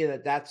to me,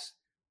 that's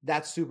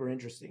super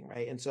interesting,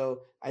 right? And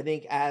so I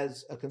think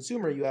as a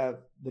consumer, you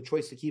have the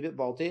choice to keep it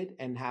vaulted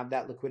and have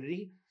that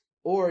liquidity,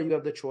 or you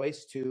have the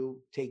choice to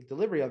take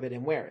delivery of it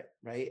and wear it,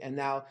 right? And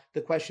now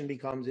the question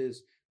becomes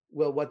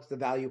well, what's the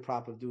value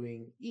prop of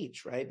doing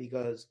each, right?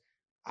 Because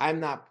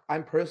I'm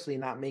personally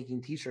not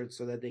making t-shirts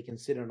so that they can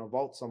sit in a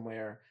vault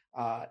somewhere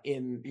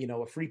in,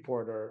 a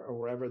Freeport or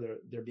wherever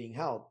they're being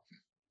held.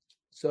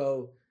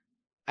 So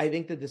I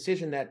think the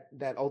decision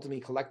that ultimately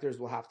collectors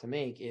will have to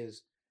make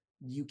is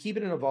you keep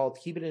it in a vault,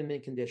 keep it in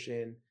mint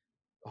condition.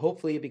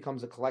 Hopefully it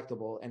becomes a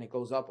collectible and it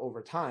goes up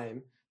over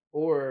time,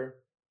 or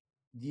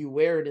do you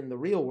wear it in the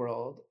real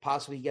world,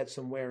 possibly get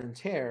some wear and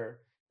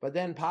tear, but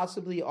then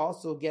possibly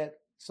also get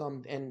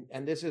some, and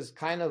this is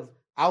kind of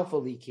alpha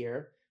leak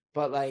here,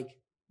 but like,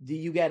 do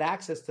you get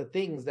access to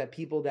things that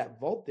people that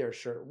vault their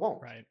shirt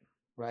won't?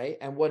 Right.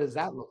 And what does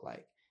that look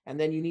like? And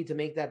then you need to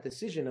make that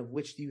decision of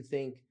which do you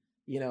think,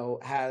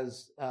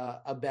 has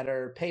a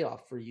better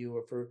payoff for you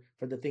or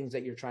for the things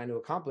that you're trying to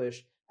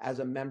accomplish as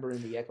a member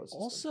in the ecosystem.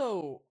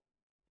 Also,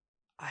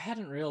 I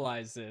hadn't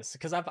realized this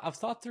because I've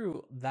thought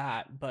through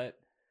that, but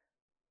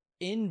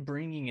in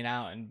bringing it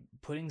out and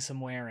putting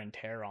some wear and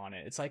tear on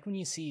it, it's like when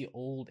you see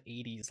old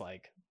 80s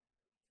like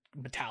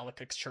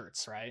Metallica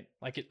shirts, right?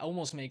 Like it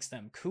almost makes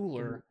them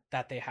cooler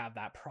that they have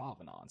that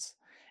provenance.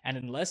 And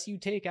unless you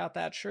take out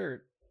that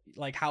shirt,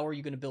 like how are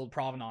you going to build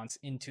provenance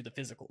into the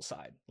physical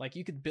side? Like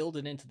you could build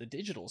it into the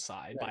digital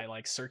side by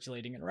like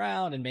circulating it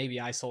around, and maybe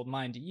I sold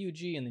mine to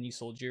UG and then you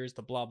sold yours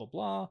to blah blah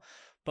blah.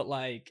 But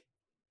like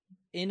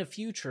in a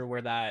future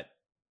where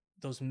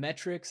those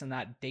metrics and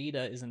that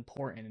data is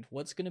important,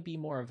 what's going to be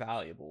more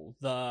valuable,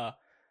 the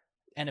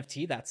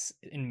NFT that's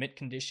in mint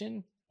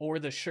condition or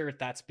the shirt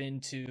that's been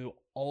to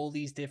all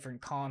these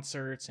different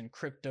concerts and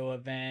crypto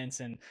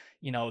events, and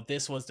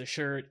this was the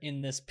shirt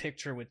in this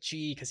picture with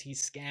G because he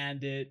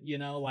scanned it,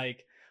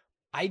 like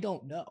I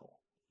don't know,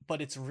 but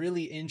it's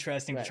really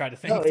interesting to try to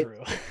think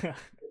through.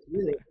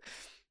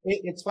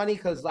 It's funny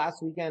because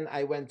last weekend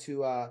I went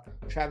to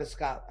Travis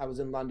Scott. I was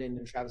in London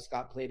and Travis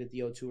Scott played at the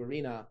O2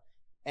 Arena,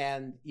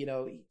 and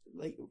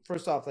like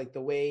first off, like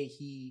the way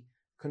he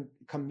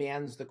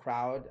commands the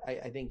crowd,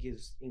 I think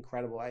is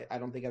incredible. I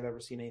don't think I've ever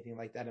seen anything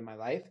like that in my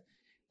life.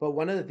 But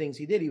one of the things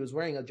he did, he was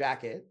wearing a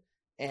jacket,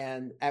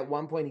 and at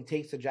one point he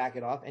takes the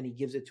jacket off and he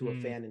gives it to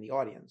a fan in the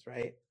audience,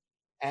 right?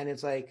 And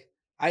it's like,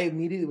 I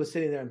immediately was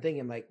sitting there and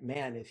thinking like,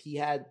 man, if he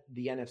had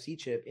the NFC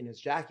chip in his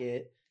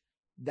jacket,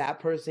 that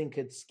person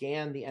could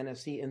scan the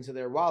NFC into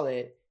their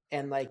wallet,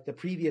 and like the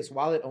previous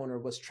wallet owner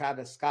was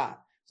Travis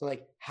Scott. So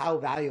like, how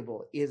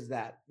valuable is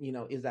that,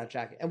 is that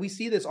jacket? And we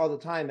see this all the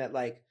time at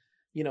like,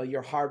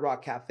 your Hard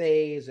Rock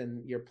cafes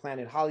and your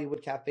Planet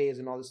Hollywood cafes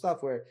and all this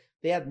stuff where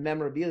they have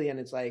memorabilia and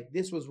it's like,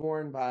 this was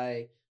worn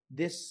by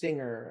this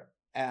singer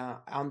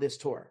on this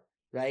tour,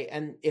 right?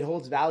 And it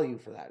holds value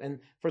for that. And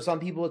for some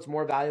people, it's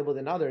more valuable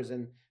than others.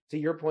 And to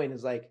your point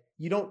is like,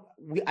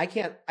 I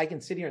can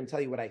sit here and tell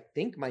you what I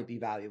think might be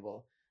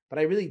valuable, but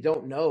I really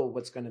don't know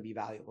what's going to be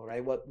valuable,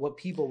 right? What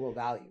people will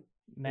value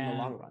in the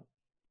long run.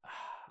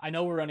 I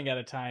know we're running out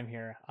of time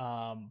here,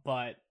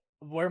 but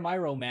where my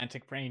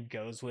romantic brain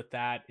goes with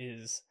that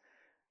is,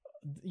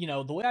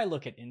 the way I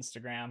look at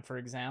Instagram, for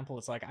example,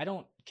 it's like, I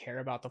don't care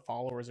about the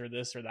followers or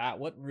this or that.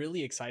 What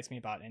really excites me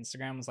about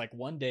Instagram is like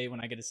one day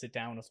when I get to sit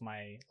down with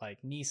my like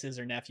nieces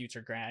or nephews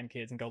or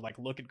grandkids and go like,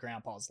 look at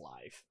grandpa's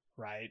life,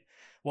 right?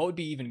 What would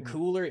be even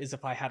cooler is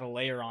if I had a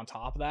layer on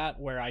top of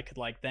that where I could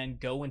like then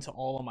go into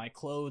all of my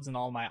clothes and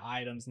all my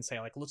items and say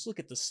like, let's look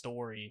at the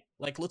story.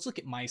 Like, let's look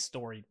at my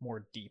story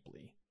more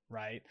deeply.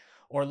 Right?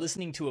 Or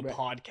listening to a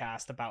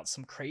podcast about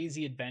some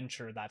crazy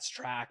adventure that's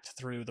tracked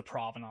through the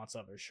provenance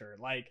of a shirt.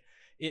 Like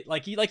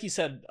you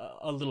said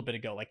a little bit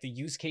ago, like the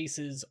use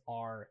cases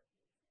are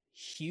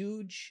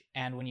huge.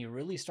 And when you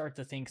really start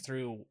to think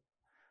through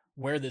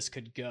where this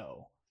could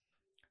go,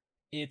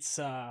 it's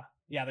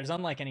yeah, there's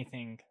unlike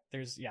anything.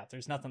 There's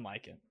nothing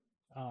like it.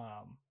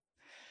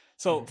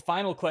 So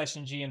final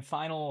question, G, and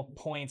final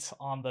points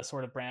on the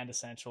sort of brand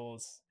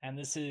essentials. And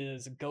this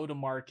is go to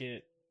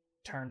market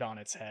turned on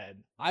its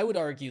head. I would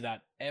argue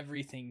that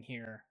everything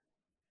here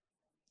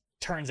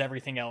turns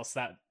everything else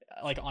that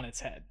like on its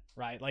head,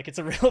 right? Like it's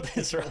a real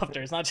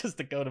disruptor. It's not just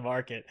the go to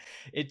market.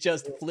 It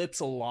just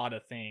flips a lot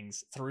of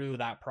things through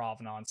that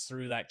provenance,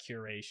 through that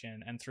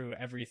curation, and through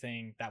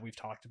everything that we've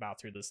talked about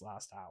through this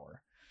last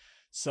hour.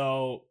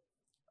 So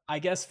I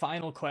guess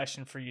final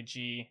question for you,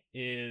 G,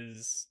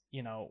 is,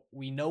 you know,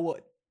 we know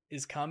what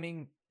is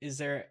coming. Is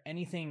there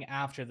anything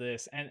after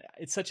this? And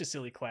it's such a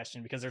silly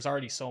question because there's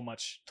already so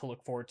much to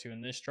look forward to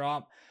in this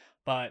drop.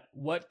 But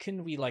what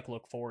can we like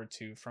look forward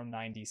to from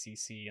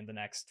 9DCC in the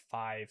next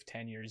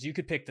 5-10 years? You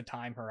could pick the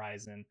time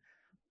horizon.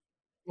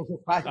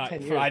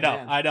 5-10 years.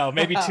 I know,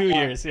 maybe 2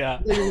 years. Yeah.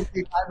 5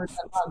 or 10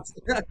 months.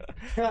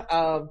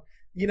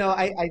 You know,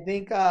 I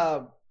think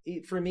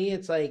for me,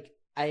 it's like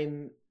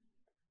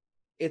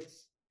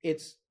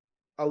it's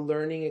a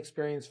learning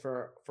experience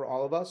for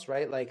all of us,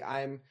 right? Like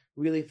I'm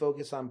really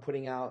focused on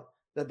putting out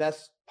the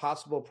best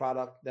possible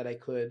product that I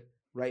could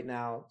right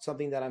now,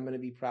 something that I'm going to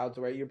be proud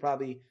to wear.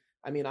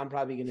 I'm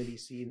probably going to be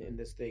seen in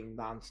this thing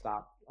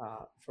nonstop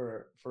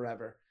for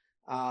forever.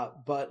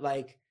 But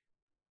like,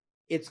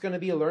 it's going to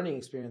be a learning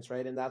experience,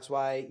 right? And that's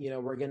why, you know,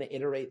 we're going to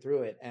iterate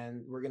through it,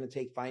 and we're going to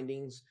take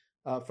findings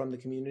from the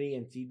community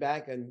and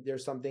feedback. And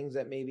there's some things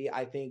that maybe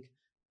I think,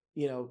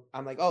 you know,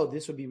 I'm like, oh,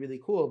 this would be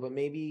really cool, but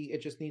maybe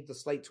it just needs a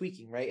slight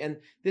tweaking, right? And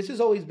this has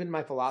always been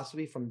my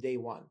philosophy from day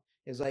one.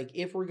 Is like,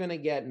 if we're going to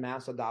get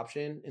mass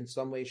adoption in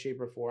some way, shape,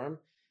 or form,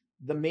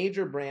 the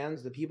major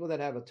brands, the people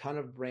that have a ton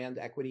of brand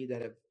equity,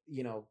 that have,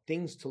 you know,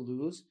 things to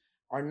lose,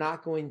 are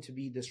not going to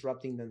be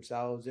disrupting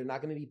themselves. They're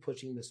not going to be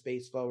pushing the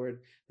space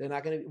forward. They're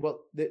not going to,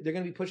 they're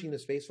going to be pushing the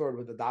space forward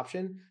with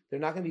adoption. They're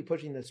not going to be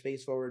pushing the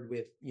space forward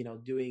with, you know,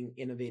 doing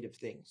innovative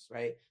things,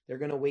 right? They're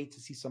going to wait to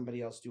see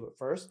somebody else do it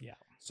first. Yeah.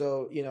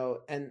 So, you know,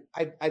 and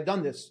I've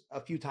done this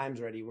a few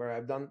times already, where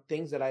I've done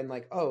things that I'm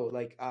like, oh,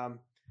 like,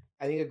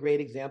 I think a great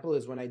example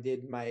is when I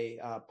did my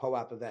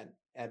POAP event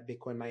at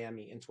Bitcoin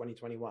Miami in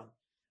 2021,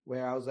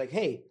 where I was like,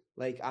 hey,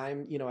 like I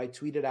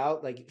tweeted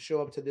out, like,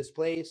 show up to this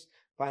place,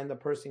 find the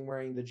person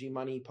wearing the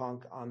gmoney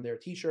punk on their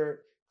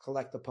t-shirt,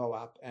 collect the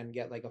POAP, and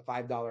get like a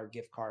 $5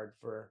 gift card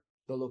for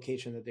the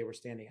location that they were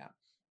standing at.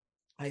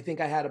 I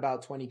think I had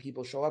about 20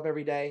 people show up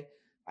every day.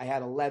 I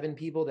had 11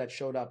 people that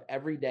showed up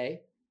every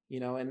day, you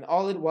know, and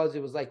all it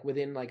was like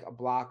within like a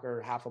block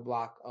or half a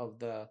block of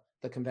the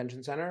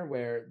convention center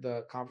where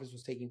the conference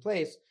was taking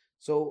place.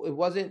 So it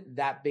wasn't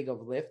that big of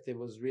a lift. It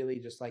was really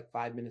just like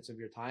 5 minutes of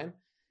your time.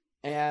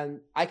 And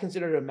I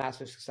considered it a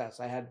massive success.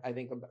 I had, I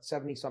think, about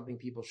 70 something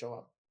people show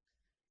up.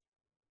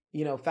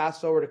 You know,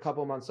 fast forward a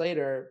couple months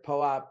later,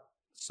 POAP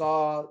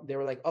they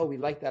were like, oh, we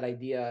like that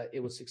idea. It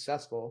was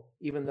successful,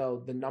 even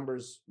though the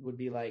numbers would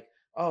be like,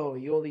 oh,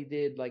 you only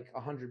did like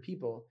 100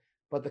 people,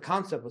 but the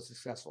concept was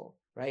successful,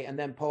 right? And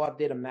then POAP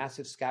did a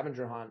massive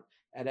scavenger hunt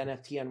at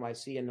NFT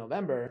NYC in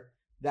November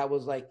that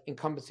was like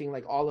encompassing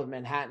like all of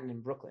Manhattan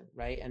and Brooklyn,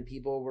 right? And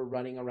people were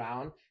running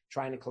around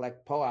trying to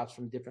collect POAPs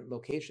from different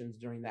locations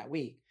during that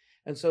week.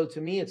 And so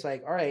to me, it's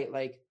like, all right,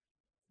 like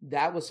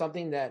that was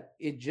something that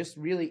it just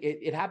really,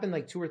 it happened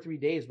like 2 or 3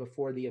 days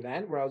before the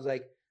event, where I was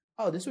like,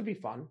 oh, this would be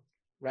fun,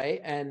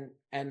 right? And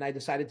I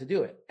decided to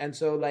do it. And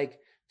so like,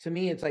 to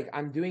me, it's like,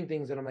 I'm doing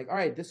things that I'm like, all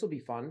right, this will be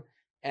fun.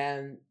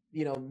 And,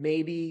 you know,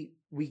 maybe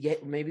we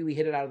hit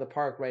it out of the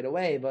park right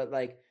away. But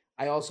like,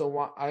 I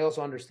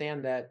also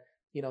understand that,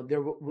 you know,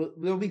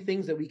 there'll be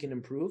things that we can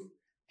improve,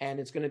 and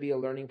it's going to be a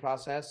learning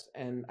process.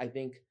 And I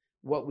think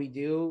what we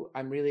do,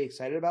 I'm really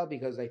excited about,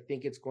 because I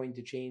think it's going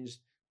to change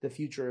the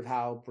future of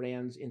how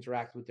brands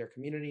interact with their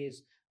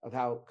communities, of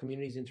how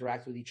communities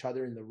interact with each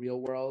other in the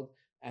real world,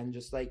 and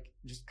just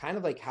kind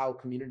of like how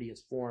community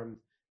is formed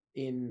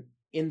in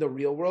the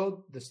real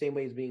world, the same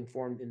way it's being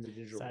formed in the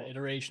digital world. That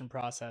iteration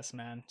process,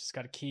 man. Just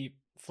got to keep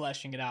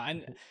fleshing it out.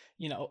 And,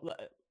 you know,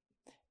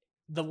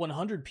 the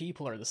 100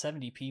 people or the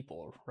 70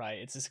 people, right?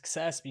 It's a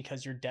success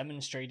because you're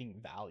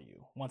demonstrating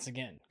value. Once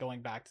again,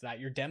 going back to that,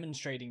 you're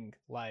demonstrating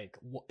like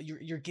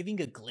you're giving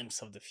a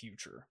glimpse of the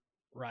future,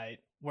 right?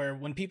 Where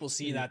when people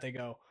see that, they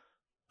go,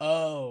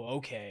 oh,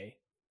 okay,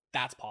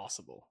 that's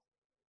possible,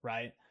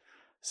 right?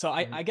 So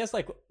I guess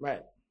like,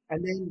 right.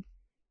 And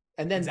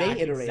then exactly,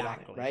 they iterate on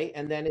it, right?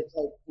 And then it's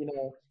like, you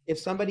know, if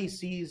somebody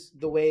sees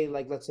the way,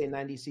 like, let's say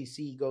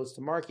 9DCC goes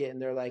to market,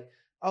 and they're like,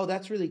 oh,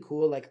 that's really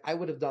cool. Like, I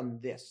would have done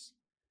this.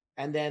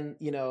 And then,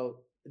 you know,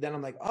 then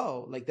I'm like,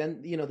 oh, like,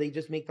 then, you know, they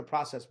just make the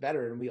process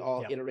better, and we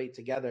all iterate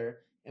together,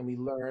 and we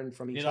learn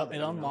from each other.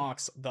 It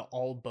unlocks the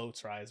all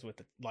boats rise with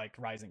the, like,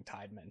 rising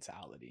tide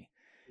mentality.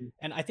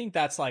 And I think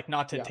that's like,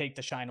 not to take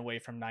the shine away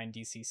from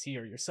 9DCC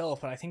or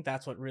yourself, but I think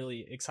that's what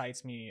really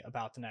excites me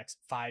about the next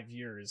 5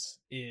 years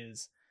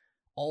is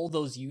all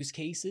those use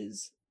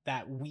cases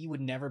that we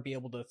would never be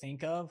able to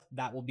think of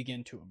that will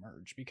begin to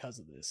emerge because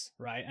of this,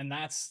 right? And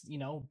that's, you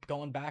know,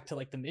 going back to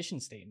like the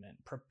mission statement,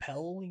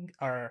 propelling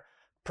or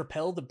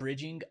propel the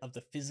bridging of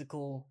the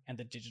physical and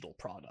the digital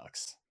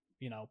products.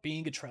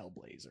 Being a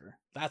trailblazer.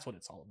 That's what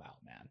it's all about,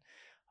 man.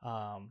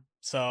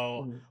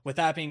 So with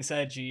that being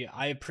said, G,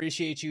 I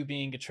appreciate you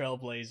being a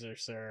trailblazer,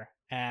 sir.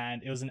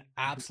 And it was an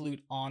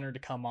absolute honor to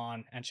come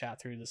on and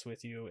chat through this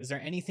with you. Is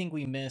there anything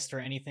we missed or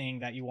anything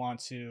that you want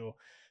to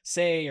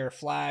say or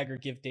flag or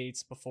give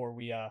dates before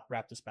we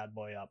wrap this bad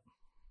boy up?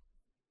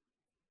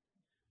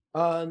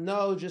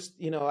 No, just,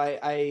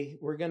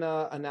 we're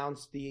gonna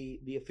announce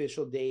the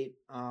official date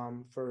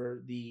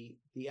for the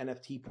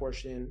NFT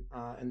portion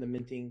and the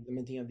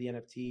minting of the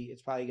NFT.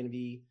 It's probably gonna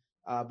be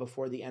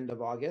before the end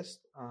of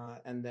August,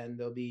 and then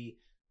there'll be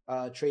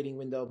a trading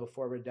window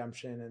before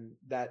redemption, and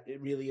that it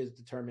really is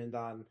determined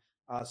on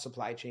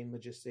supply chain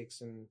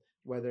logistics and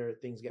whether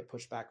things get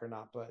pushed back or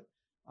not. But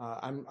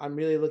I'm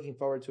really looking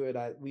forward to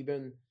it. We've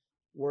been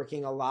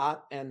working a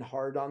lot and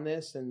hard on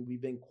this, and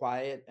we've been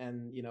quiet,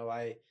 and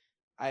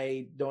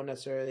I don't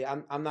necessarily,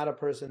 I'm not a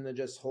person to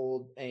just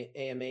hold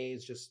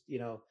AMAs, just,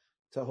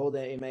 to hold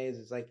AMAs.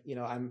 It's like,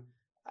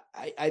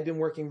 I've been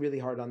working really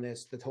hard on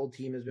this. The whole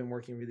team has been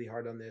working really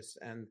hard on this,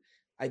 and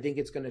I think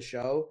it's going to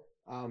show.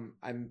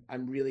 I'm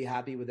really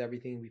happy with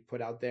everything we've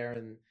put out there,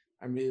 and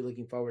I'm really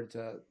looking forward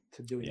to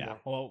doing more.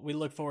 Well, we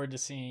look forward to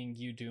seeing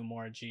you do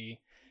more, G.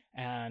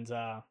 And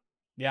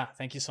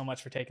thank you so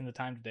much for taking the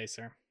time today,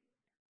 sir.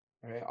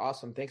 All right.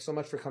 Awesome. Thanks so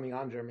much for coming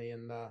on, Jeremy.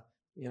 And,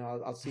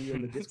 I'll see you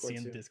in the Discord see you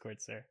in soon. the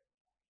Discord, sir.